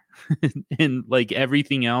smaller. And like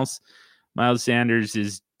everything else, Miles Sanders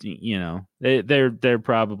is, they're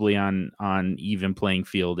probably on even playing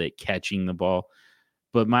field at catching the ball,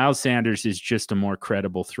 but Miles Sanders is just a more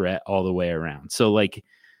credible threat all the way around. So like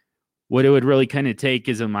what it would really kind of take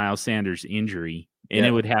is a Miles Sanders injury, and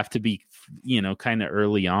it would have to be, kind of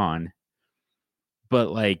early on. But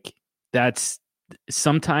like that's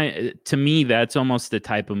sometimes, to me, that's almost the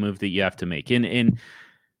type of move that you have to make. And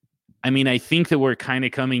I mean, I think that we're kind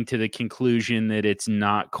of coming to the conclusion that it's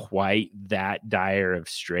not quite that dire of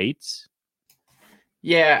straits.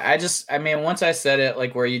 Yeah, I mean, once I said it,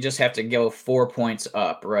 like where you just have to go 4 points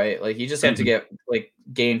up, right? Like you just have to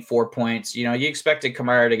gain 4 points. You expected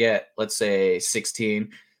Kamara to get, let's say, 16.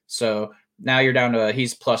 So now you're down to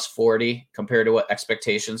he's plus 40 compared to what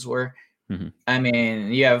expectations were. Mm-hmm. I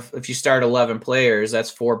mean, if you start 11 players, that's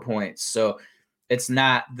 4 points. So it's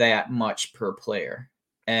not that much per player.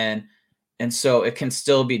 And so it can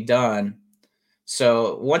still be done.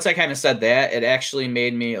 So once I kind of said that, it actually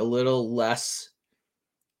made me a little less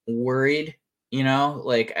worried,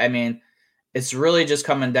 like, I mean, it's really just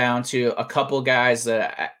coming down to a couple guys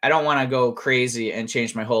that I don't want to go crazy and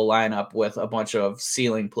change my whole lineup with a bunch of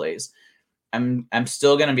ceiling plays. I'm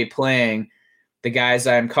still going to be playing the guys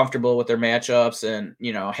I'm comfortable with their matchups and,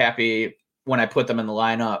 happy when I put them in the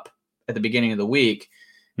lineup at the beginning of the week.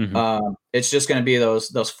 It's just going to be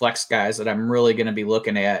those flex guys that I'm really going to be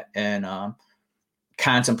looking at and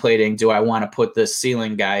contemplating, do I want to put this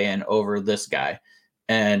ceiling guy in over this guy?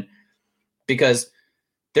 And because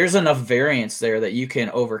there's enough variance there that you can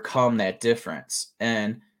overcome that difference.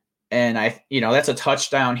 And that's a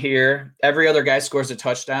touchdown here. Every other guy scores a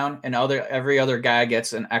touchdown and every other guy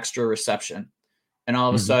gets an extra reception. And all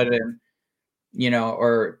of a sudden,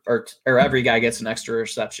 or every guy gets an extra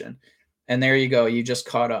reception. And there you go. You just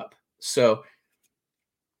caught up. So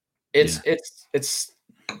it's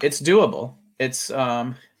doable. It's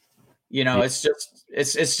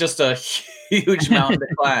it's just a huge mountain to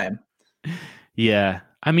climb. Yeah.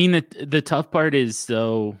 I mean, the tough part is,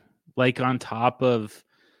 though, like on top of,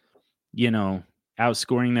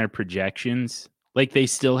 outscoring their projections, like they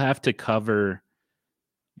still have to cover,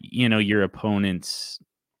 your opponent's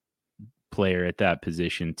player at that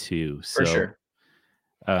position too. So, for sure.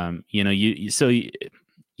 You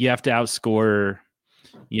have to outscore,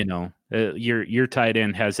 your tight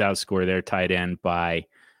end has outscored their tight end by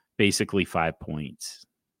basically 5 points,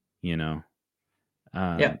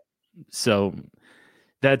 So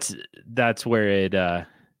that's where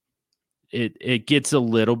it gets a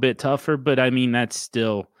little bit tougher, but I mean, that's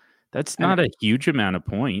not a huge amount of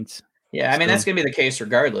points. Yeah, I mean, that's going to be the case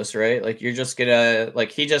regardless, right? Like you're just going to,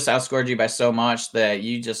 like, he just outscored you by so much that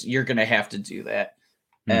you're going to have to do that.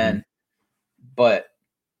 And but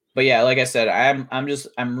yeah, like I said,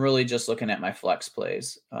 I'm really just looking at my flex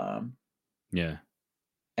plays. And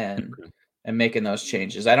making those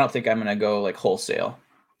changes. I don't think I'm going to go like wholesale.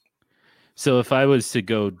 So if I was to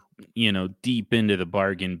go, deep into the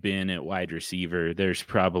bargain bin at wide receiver, there's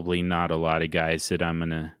probably not a lot of guys that I'm going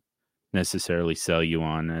to necessarily sell you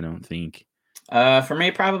on, I don't think. For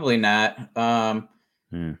me, probably not. But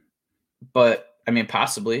I mean,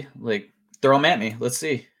 possibly. Like, throw them at me. Let's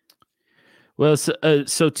see. Well,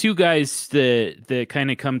 so two guys that kind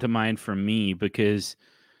of come to mind for me because,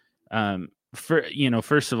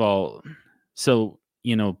 first of all, so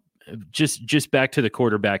just back to the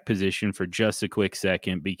quarterback position for just a quick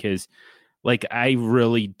second, because like I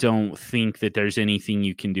really don't think that there's anything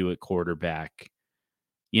you can do at quarterback.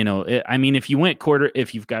 I mean, if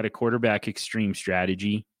you've got a quarterback extreme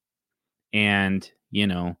strategy, and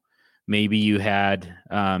maybe you've got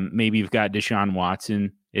Deshaun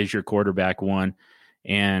Watson as your quarterback one,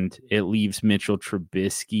 and it leaves Mitchell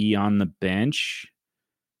Trubisky on the bench.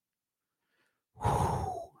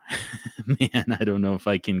 Man, I don't know if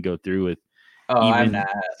I can go through with. Oh, I'm not.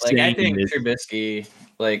 Like, I think Trubisky,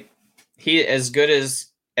 like, he as good as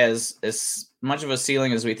much of a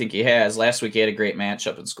ceiling as we think he has. Last week he had a great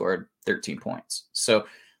matchup and scored 13 points. So,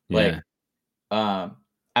 I'm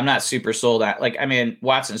not super sold on. Like, I mean,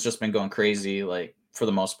 Watson's just been going crazy, like, for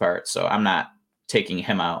the most part. So I'm not taking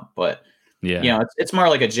him out, but it's more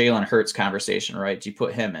like a Jalen Hurts conversation, right? Do you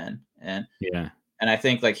put him in? And I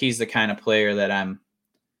think like he's the kind of player that I'm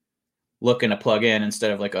looking to plug in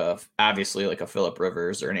instead of obviously like a Phillip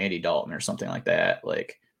Rivers or an Andy Dalton or something like that.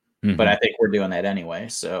 Like, but I think we're doing that anyway.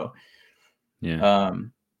 So,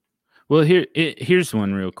 well, here's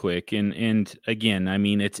one real quick. And again, I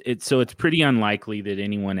mean, it's pretty unlikely that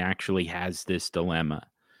anyone actually has this dilemma.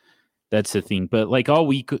 That's the thing. But like all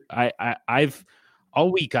week, I've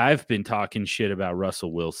been talking shit about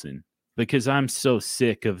Russell Wilson because I'm so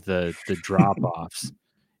sick of the drop-offs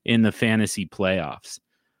in the fantasy playoffs.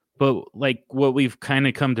 But like what we've kind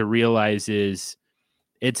of come to realize is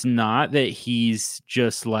it's not that he's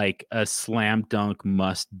just like a slam dunk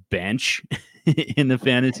must bench in the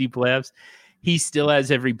fantasy playoffs. He still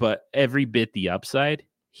has every bit the upside.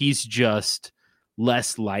 He's just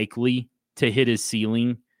less likely to hit his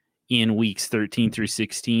ceiling in weeks 13 through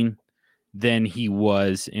 16 than he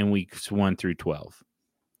was in weeks 1 through 12.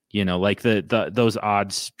 Like those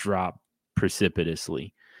odds drop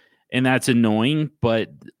precipitously. And that's annoying,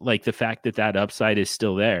 but like the fact that upside is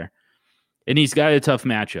still there. And he's got a tough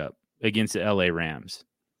matchup against the LA Rams.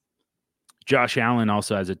 Josh Allen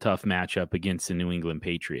also has a tough matchup against the New England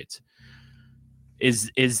Patriots. Is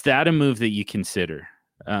that a move that you consider?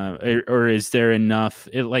 Or is there enough?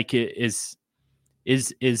 Is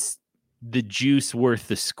the juice worth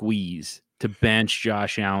the squeeze to bench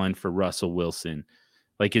Josh Allen for Russell Wilson?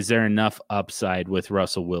 Like, is there enough upside with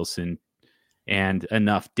Russell Wilson and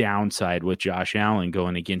enough downside with Josh Allen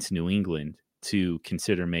going against New England to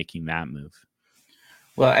consider making that move?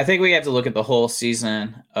 Well, I think we have to look at the whole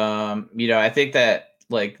season. I think that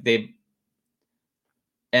like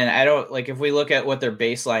and I don't like if we look at what their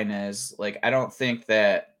baseline is, like I don't think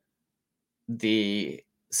that the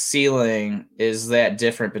ceiling is that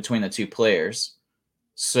different between the two players.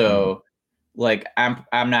 So like I'm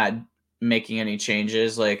not making any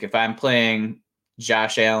changes. Like if I'm playing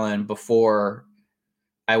Josh Allen before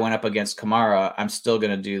I went up against Kamara, I'm still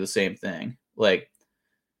going to do the same thing. Like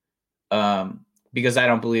because I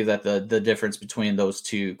don't believe that the difference between those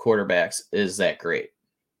two quarterbacks is that great.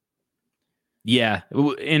 Yeah,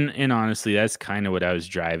 and honestly, that's kind of what I was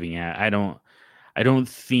driving at. I don't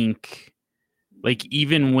think, like,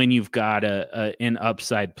 even when you've got an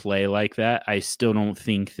upside play like that, I still don't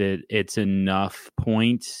think that it's enough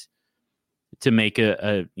points to make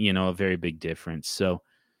a very big difference. So,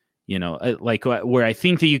 like where I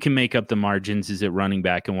think that you can make up the margins is at running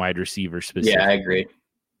back and wide receiver specifically. Yeah, I agree.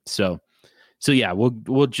 So yeah,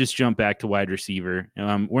 we'll just jump back to wide receiver.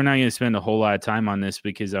 We're not going to spend a whole lot of time on this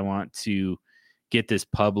because I want to get this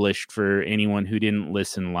published for anyone who didn't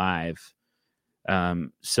listen live.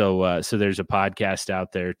 So there's a podcast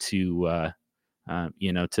out there to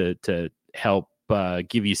help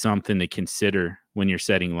give you something to consider when you're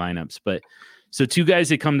setting lineups. But so two guys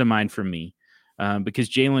that come to mind for me, because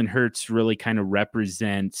Jalen Hurts really kind of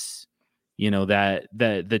represents, that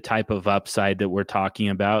the type of upside that we're talking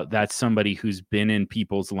about. That's somebody who's been in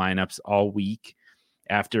people's lineups all week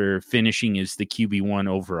after finishing as the QB1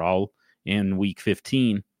 overall in week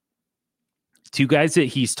 15. Two guys that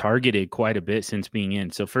he's targeted quite a bit since being in.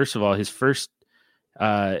 So first of all, his first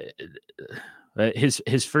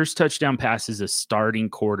touchdown pass as a starting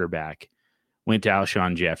quarterback went to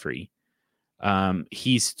Alshon Jeffrey.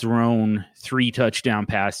 He's thrown 3 touchdown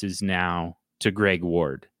passes now to Greg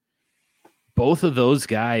Ward. Both of those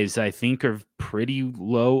guys, I think, are pretty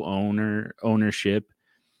low ownership.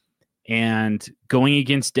 And going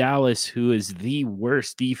against Dallas, who is the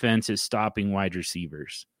worst defense at stopping wide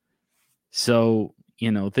receivers. So,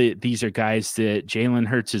 these are guys that Jalen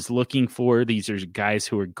Hurts is looking for. These are guys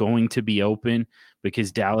who are going to be open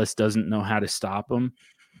because Dallas doesn't know how to stop them.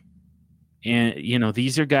 And,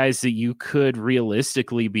 these are guys that you could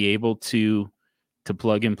realistically be able to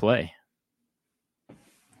plug and play.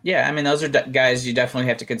 Yeah, I mean, those are guys you definitely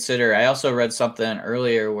have to consider. I also read something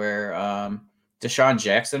earlier where Deshaun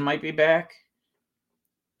Jackson might be back.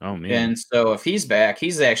 Oh, man. And so if he's back,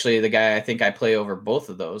 he's actually the guy I think I play over both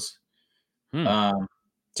of those.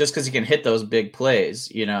 Just because he can hit those big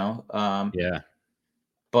plays, Yeah.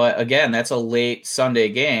 But again, that's a late Sunday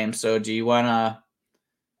game. So do you want to,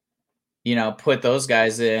 put those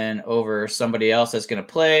guys in over somebody else that's going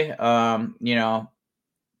to play?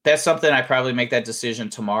 That's something I probably make that decision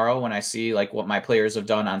tomorrow when I see like what my players have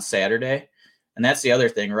done on Saturday. And that's the other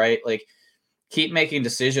thing, right? Like keep making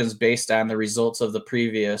decisions based on the results of the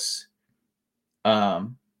previous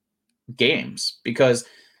games, because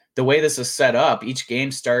the way this is set up, each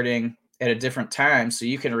game starting at a different time, so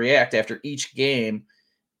you can react after each game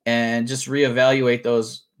and just reevaluate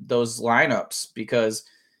those lineups, because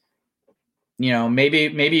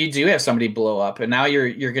maybe you do have somebody blow up and now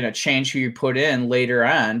you're going to change who you put in later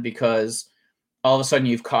on because all of a sudden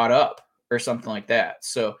you've caught up or something like that.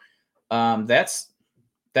 So that's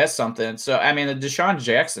something. So I mean, the Deshaun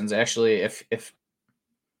Jackson's actually, if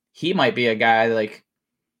he might be a guy like,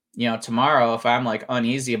 tomorrow, if I'm like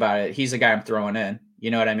uneasy about it, he's a guy I'm throwing in.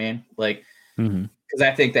 You know what I mean? Like, because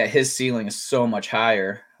I think that his ceiling is so much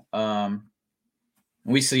higher.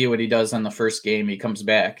 We see what he does on the first game. He comes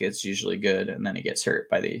back, it's usually good, and then he gets hurt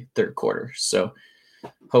by the third quarter. So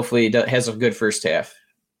hopefully he has a good first half.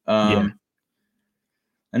 Another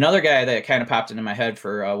guy that kind of popped into my head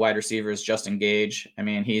for wide receivers, Justin Gage. I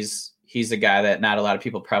mean, he's a guy that not a lot of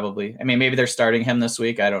people probably. I mean, maybe they're starting him this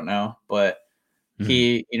week. I don't know, but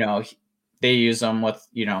he, they use him with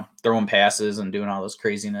throwing passes and doing all this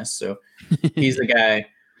craziness. So he's the guy.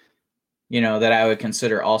 That I would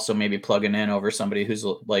consider also maybe plugging in over somebody who's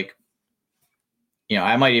like,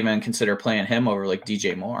 I might even consider playing him over like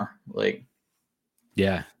DJ Moore. Like,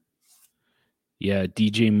 yeah,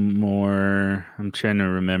 DJ Moore. I'm trying to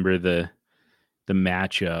remember the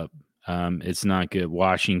matchup. It's not good.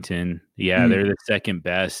 Washington. Yeah, they're the second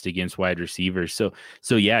best against wide receivers. So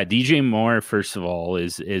yeah, DJ Moore, first of all,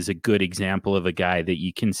 is a good example of a guy that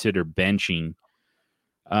you consider benching.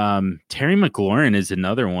 Terry McLaurin is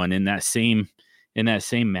another one in that same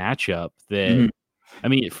matchup that, I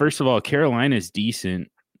mean, first of all, Carolina is decent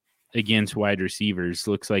against wide receivers.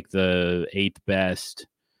 Looks like the 8th best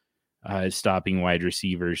stopping wide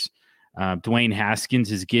receivers. Dwayne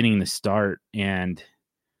Haskins is getting the start, and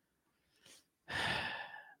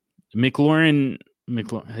McLaurin,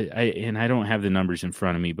 I don't have the numbers in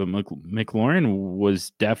front of me, but McLaurin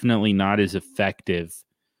was definitely not as effective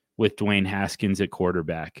with Dwayne Haskins at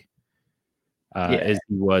quarterback. as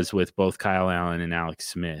he was with both Kyle Allen and Alex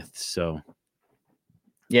Smith. So,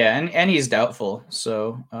 yeah, and he's doubtful.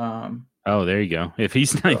 So, oh, there you go. If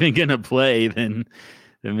he's not even going to play, then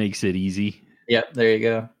that makes it easy. Yep, there you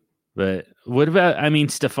go. But what about, I mean,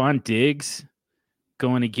 Stephon Diggs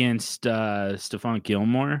going against Stephon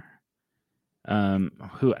Gilmore?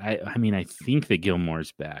 Who I mean, I think that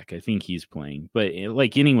Gilmore's back. I think he's playing. But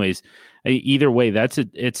like, anyways, either way,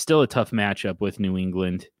 it's still a tough matchup with New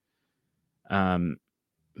England.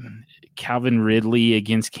 Calvin Ridley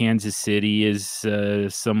against Kansas City is a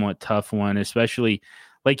somewhat tough one, especially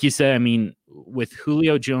like you said. I mean, with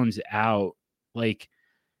Julio Jones out, like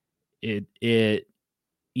it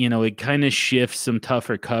kind of shifts some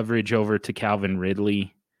tougher coverage over to Calvin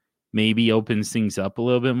Ridley. Maybe opens things up a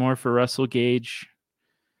little bit more for Russell Gage.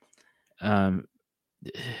 Yeah.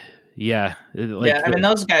 Yeah, I mean,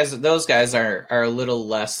 those guys are a little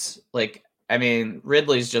less like, I mean,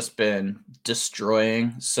 Ridley's just been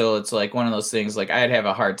destroying. So it's like one of those things, like I'd have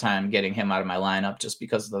a hard time getting him out of my lineup just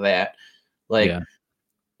because of that. Like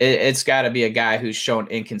it's got to be a guy who's shown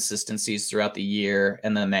inconsistencies throughout the year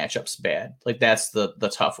and the matchup's bad. Like that's the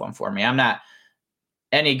tough one for me. I'm not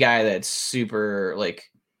any guy that's super like,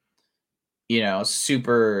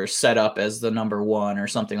 super set up as the number one or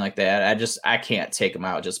something like that. I can't take him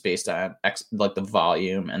out just based on like the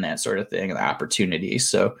volume and that sort of thing and the opportunity.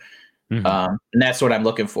 So, and that's what I'm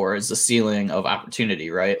looking for is the ceiling of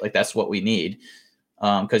opportunity, right? Like that's what we need.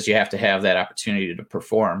 Cause you have to have that opportunity to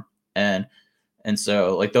perform. And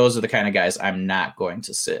so like, those are the kind of guys I'm not going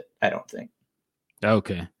to sit, I don't think.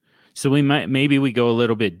 Okay. So maybe we go a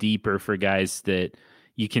little bit deeper for guys that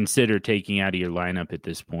you consider taking out of your lineup at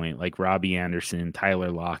this point, like Robbie Anderson,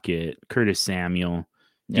 Tyler Lockett, Curtis Samuel,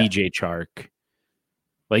 DJ Chark.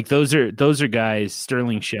 Like those are guys,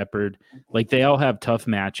 Sterling Shepard, like they all have tough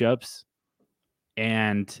matchups.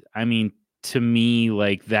 And I mean, to me,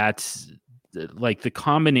 like that's like the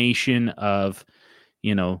combination of,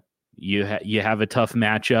 you have a tough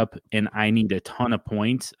matchup and I need a ton of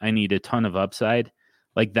points. I need a ton of upside.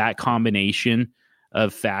 Like that combination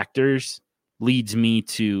of factors leads me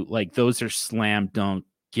to like, those are slam dunk,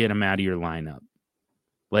 get them out of your lineup.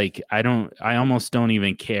 Like I almost don't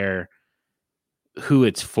even care who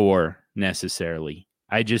it's for necessarily.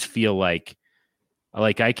 I just feel like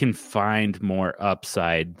I can find more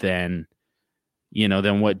upside than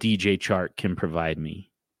what DJ Chark can provide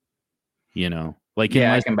me, like,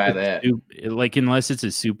 yeah, I can buy that. Like, unless it's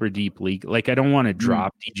a super deep league, like I don't want to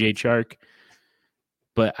drop DJ Chark,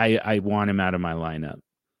 but I want him out of my lineup.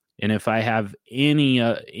 And if I have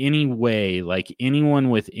any way, like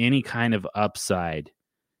anyone with any kind of upside,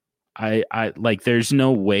 I like, there's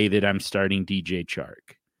no way that I'm starting DJ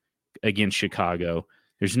Chark against Chicago.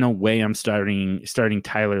 There's no way I'm starting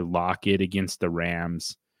Tyler Lockett against the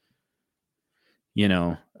Rams.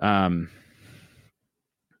 Jerry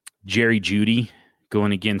Jeudy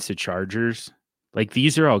going against the Chargers. Like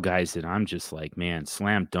these are all guys that I'm just like, man,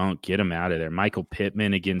 slam dunk, get them out of there. Michael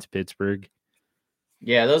Pittman against Pittsburgh.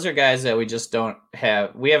 Yeah, those are guys that we just don't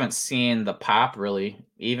have. We haven't seen the pop really,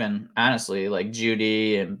 even honestly, like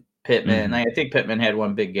Jeudy and Pittman. I think Pittman had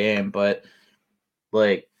one big game, but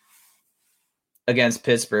like against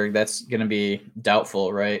Pittsburgh, that's going to be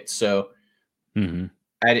doubtful, right? So, I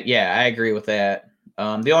agree with that.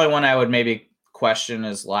 The only one I would maybe question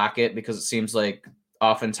is Lockett because it seems like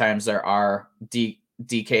oftentimes there are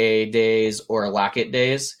DK days or Lockett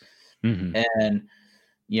days, and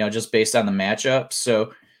just based on the matchup.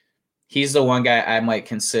 So he's the one guy I might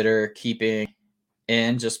consider keeping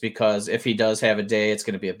in just because if he does have a day, it's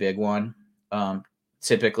going to be a big one.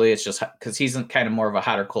 Typically, it's just because he's kind of more of a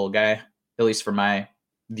hot or cold guy, at least from my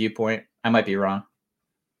viewpoint. I might be wrong.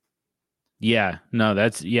 Yeah, no,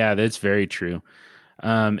 that's very true.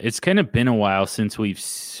 It's kind of been a while since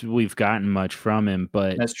we've gotten much from him,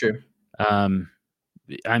 but that's true.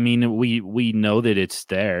 I mean, we know that it's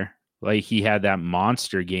there. Like he had that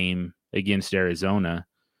monster game against Arizona.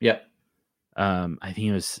 Yep. I think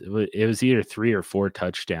it was either 3 or 4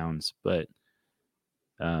 touchdowns, but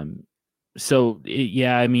I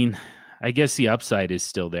mean, I guess the upside is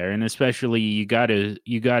still there, and especially you got to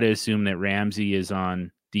assume that Ramsey is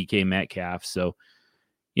on DK Metcalf, so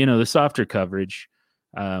the softer coverage,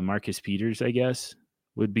 Marcus Peters, I guess,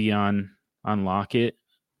 would be on Lockett.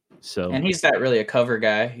 So, and he's not really a cover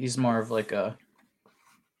guy. He's more of like a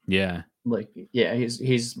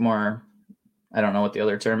he's more. I don't know what the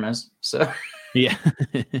other term is. So yeah.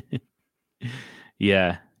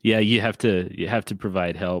 Yeah. You have to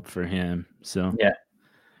provide help for him. So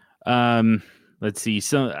let's see.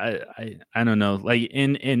 So I don't know. Like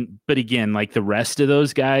but again, like the rest of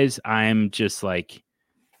those guys, I'm just like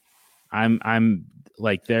I'm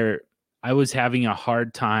like I was having a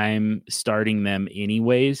hard time starting them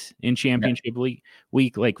anyways in championship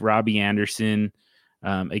week, like Robbie Anderson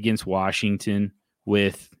against Washington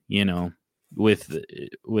with,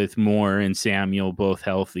 with Moore and Samuel both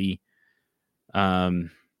healthy.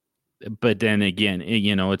 But then again,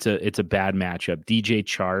 it's a bad matchup. DJ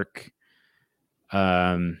Chark,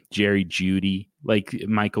 Jerry Jeudy, like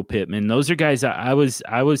Michael Pittman. Those are guys I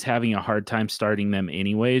was having a hard time starting them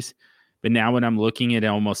anyways. But now when I'm looking at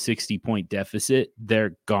almost 60-point deficit,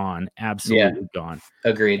 they're gone. Absolutely gone.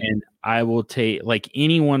 Agreed. And I will take like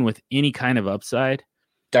anyone with any kind of upside.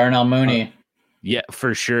 Darnell Mooney. Yeah,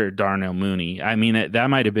 for sure. Darnell Mooney. I mean, that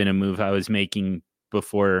might have been a move I was making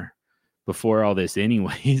before all this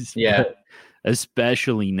anyways. Yeah.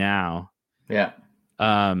 Especially now. Yeah.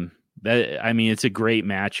 It's a great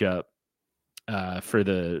matchup for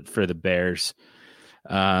the Bears.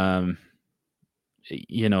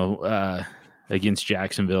 Against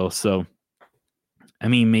Jacksonville. So, I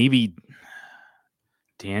mean, maybe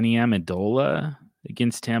Danny Amendola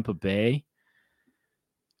against Tampa Bay.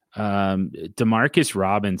 Demarcus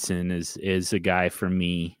Robinson is a guy for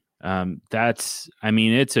me.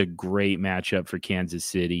 It's a great matchup for Kansas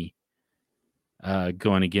City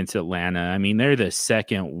going against Atlanta. I mean, they're the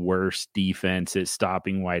second worst defense at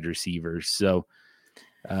stopping wide receivers. So,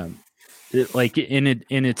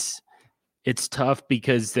 it's tough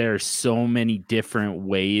because there are so many different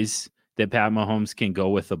ways that Pat Mahomes can go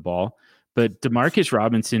with the ball. But Demarcus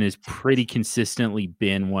Robinson has pretty consistently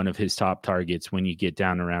been one of his top targets when you get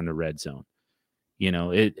down around the red zone.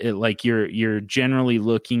 You're generally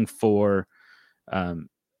looking for,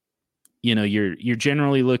 you're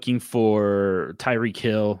generally looking for Tyreek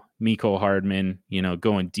Hill, Mecole Hardman,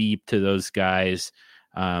 going deep to those guys,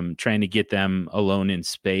 trying to get them alone in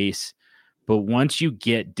space. But once you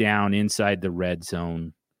get down inside the red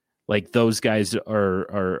zone, like those guys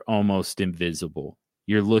are almost invisible.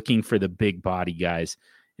 You're looking for the big body guys.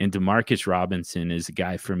 And Demarcus Robinson is a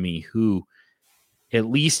guy for me who at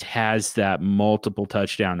least has that multiple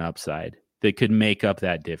touchdown upside that could make up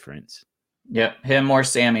that difference. Yep. Him or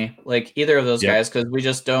Sammy, like either of those guys, because we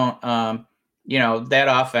just don't, that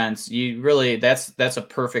offense, that's a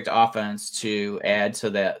perfect offense to add to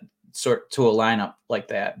that to a lineup like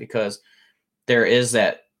that, because there is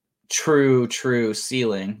that true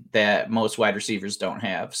ceiling that most wide receivers don't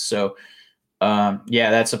have. So,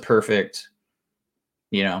 that's a perfect,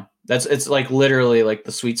 it's like literally like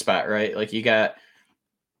the sweet spot, right? Like you got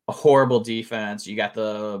a horrible defense. You got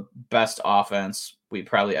the best offense we've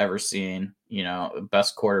probably ever seen,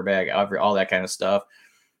 best quarterback, all that kind of stuff.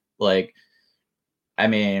 Like, I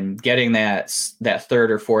mean, getting that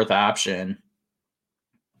third or fourth option,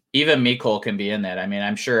 even Mecole can be in that. I mean,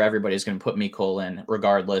 I'm sure everybody's going to put Mecole in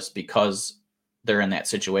regardless because they're in that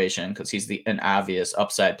situation, because he's an obvious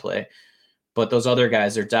upside play. But those other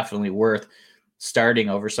guys are definitely worth starting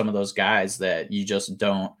over some of those guys that you just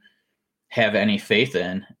don't have any faith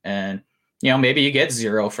in. And, maybe you get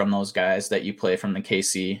 0 from those guys that you play from the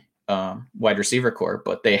KC wide receiver core,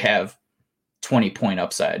 but they have 20-point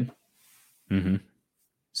upside. Mm-hmm.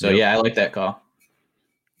 So, I like that call.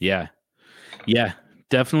 Yeah. Yeah.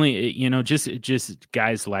 Definitely, just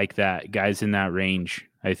guys like that, guys in that range,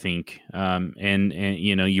 I think. And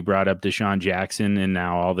you brought up Deshaun Jackson, and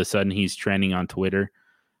now all of a sudden he's trending on Twitter.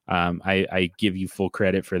 I give you full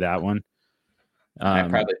credit for that one. I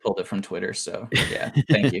probably pulled it from Twitter, so yeah,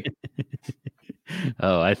 thank you.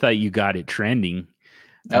 Oh, I thought you got it trending.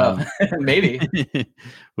 Maybe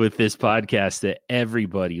with this podcast that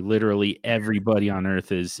literally everybody on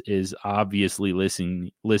earth is obviously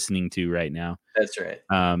listening to right now. That's right.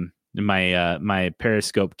 My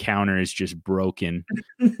Periscope counter is just broken.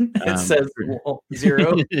 It says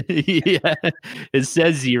 0. Yeah, it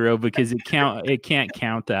says 0 because it can't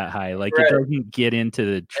count that high. Like It doesn't get into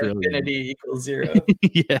the trillion. Infinity equals 0.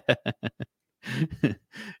 Yeah.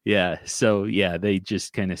 Yeah. So they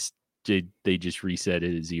just kind of they just reset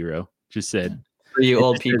it at 0. Just said, for you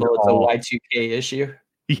old people, it's a Y2K issue.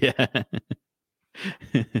 Yeah.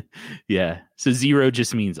 Yeah. So 0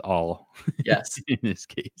 just means all. Yes. In this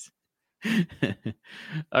case.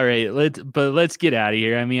 All right. Let's get out of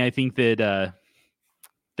here. I mean, I think that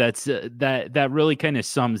that really kind of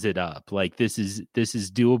sums it up. Like this is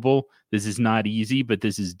doable. This is not easy, but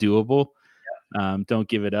this is doable. Yeah. Don't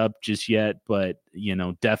give it up just yet, but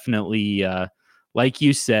definitely like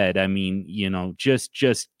you said, I mean,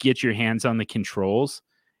 just get your hands on the controls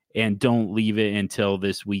and don't leave it until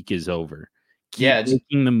this week is over. Keep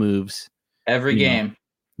making the moves every game.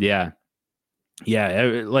 Yeah.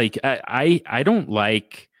 Yeah. Like I don't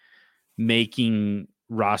like making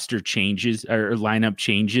roster changes or lineup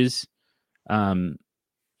changes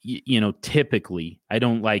Typically I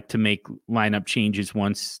don't like to make lineup changes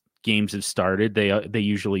once games have started. They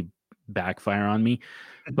usually backfire on me.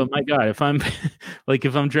 But my God, if I'm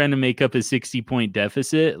if I'm trying to make up a 60-point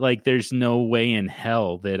deficit, like there's no way in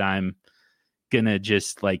hell that I'm gonna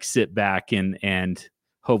just like sit back and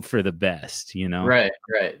hope for the best, Right.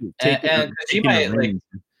 And you might like,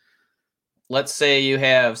 let's say you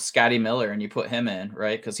have Scotty Miller and you put him in,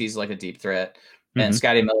 right? Because he's like a deep threat. And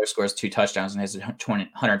Scotty Miller scores 2 touchdowns and has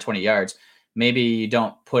 120 yards. Maybe you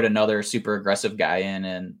don't put another super aggressive guy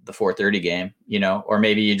in the 4:30 game, or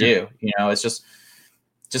maybe you do. It's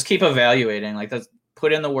just keep evaluating. Like,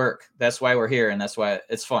 put in the work. That's why we're here, and that's why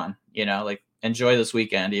it's fun. Like, enjoy this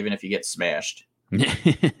weekend, even if you get smashed.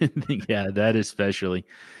 Yeah, that especially.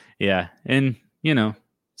 Yeah, and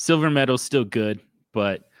silver medal's still good,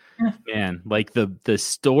 but man, like the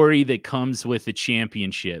story that comes with the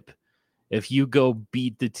championship. If you go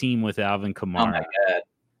beat the team with Alvin Kamara, oh my God.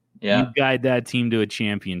 Yeah, you guide that team to a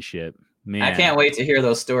championship. Man, I can't wait to hear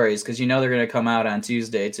those stories because they're going to come out on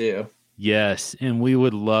Tuesday too. Yes, and we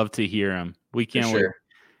would love to hear them. We can't wait. Sure.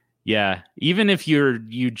 Yeah, even if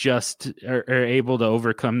you just are able to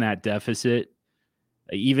overcome that deficit,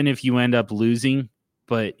 even if you end up losing,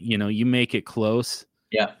 but you make it close.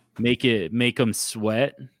 Yeah, make them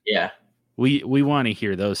sweat. Yeah, we want to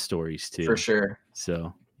hear those stories too, for sure.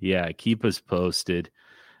 So yeah, keep us posted.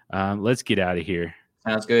 Let's get out of here.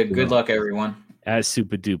 Sounds good. Good luck, everyone. At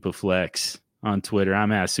Super Duper Flex on Twitter.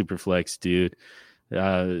 I'm at Superflex Dude.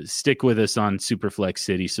 Stick with us on Superflex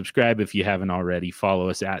City. Subscribe if you haven't already. Follow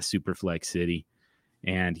us at Superflex City.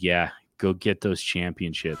 And yeah, go get those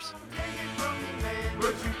championships.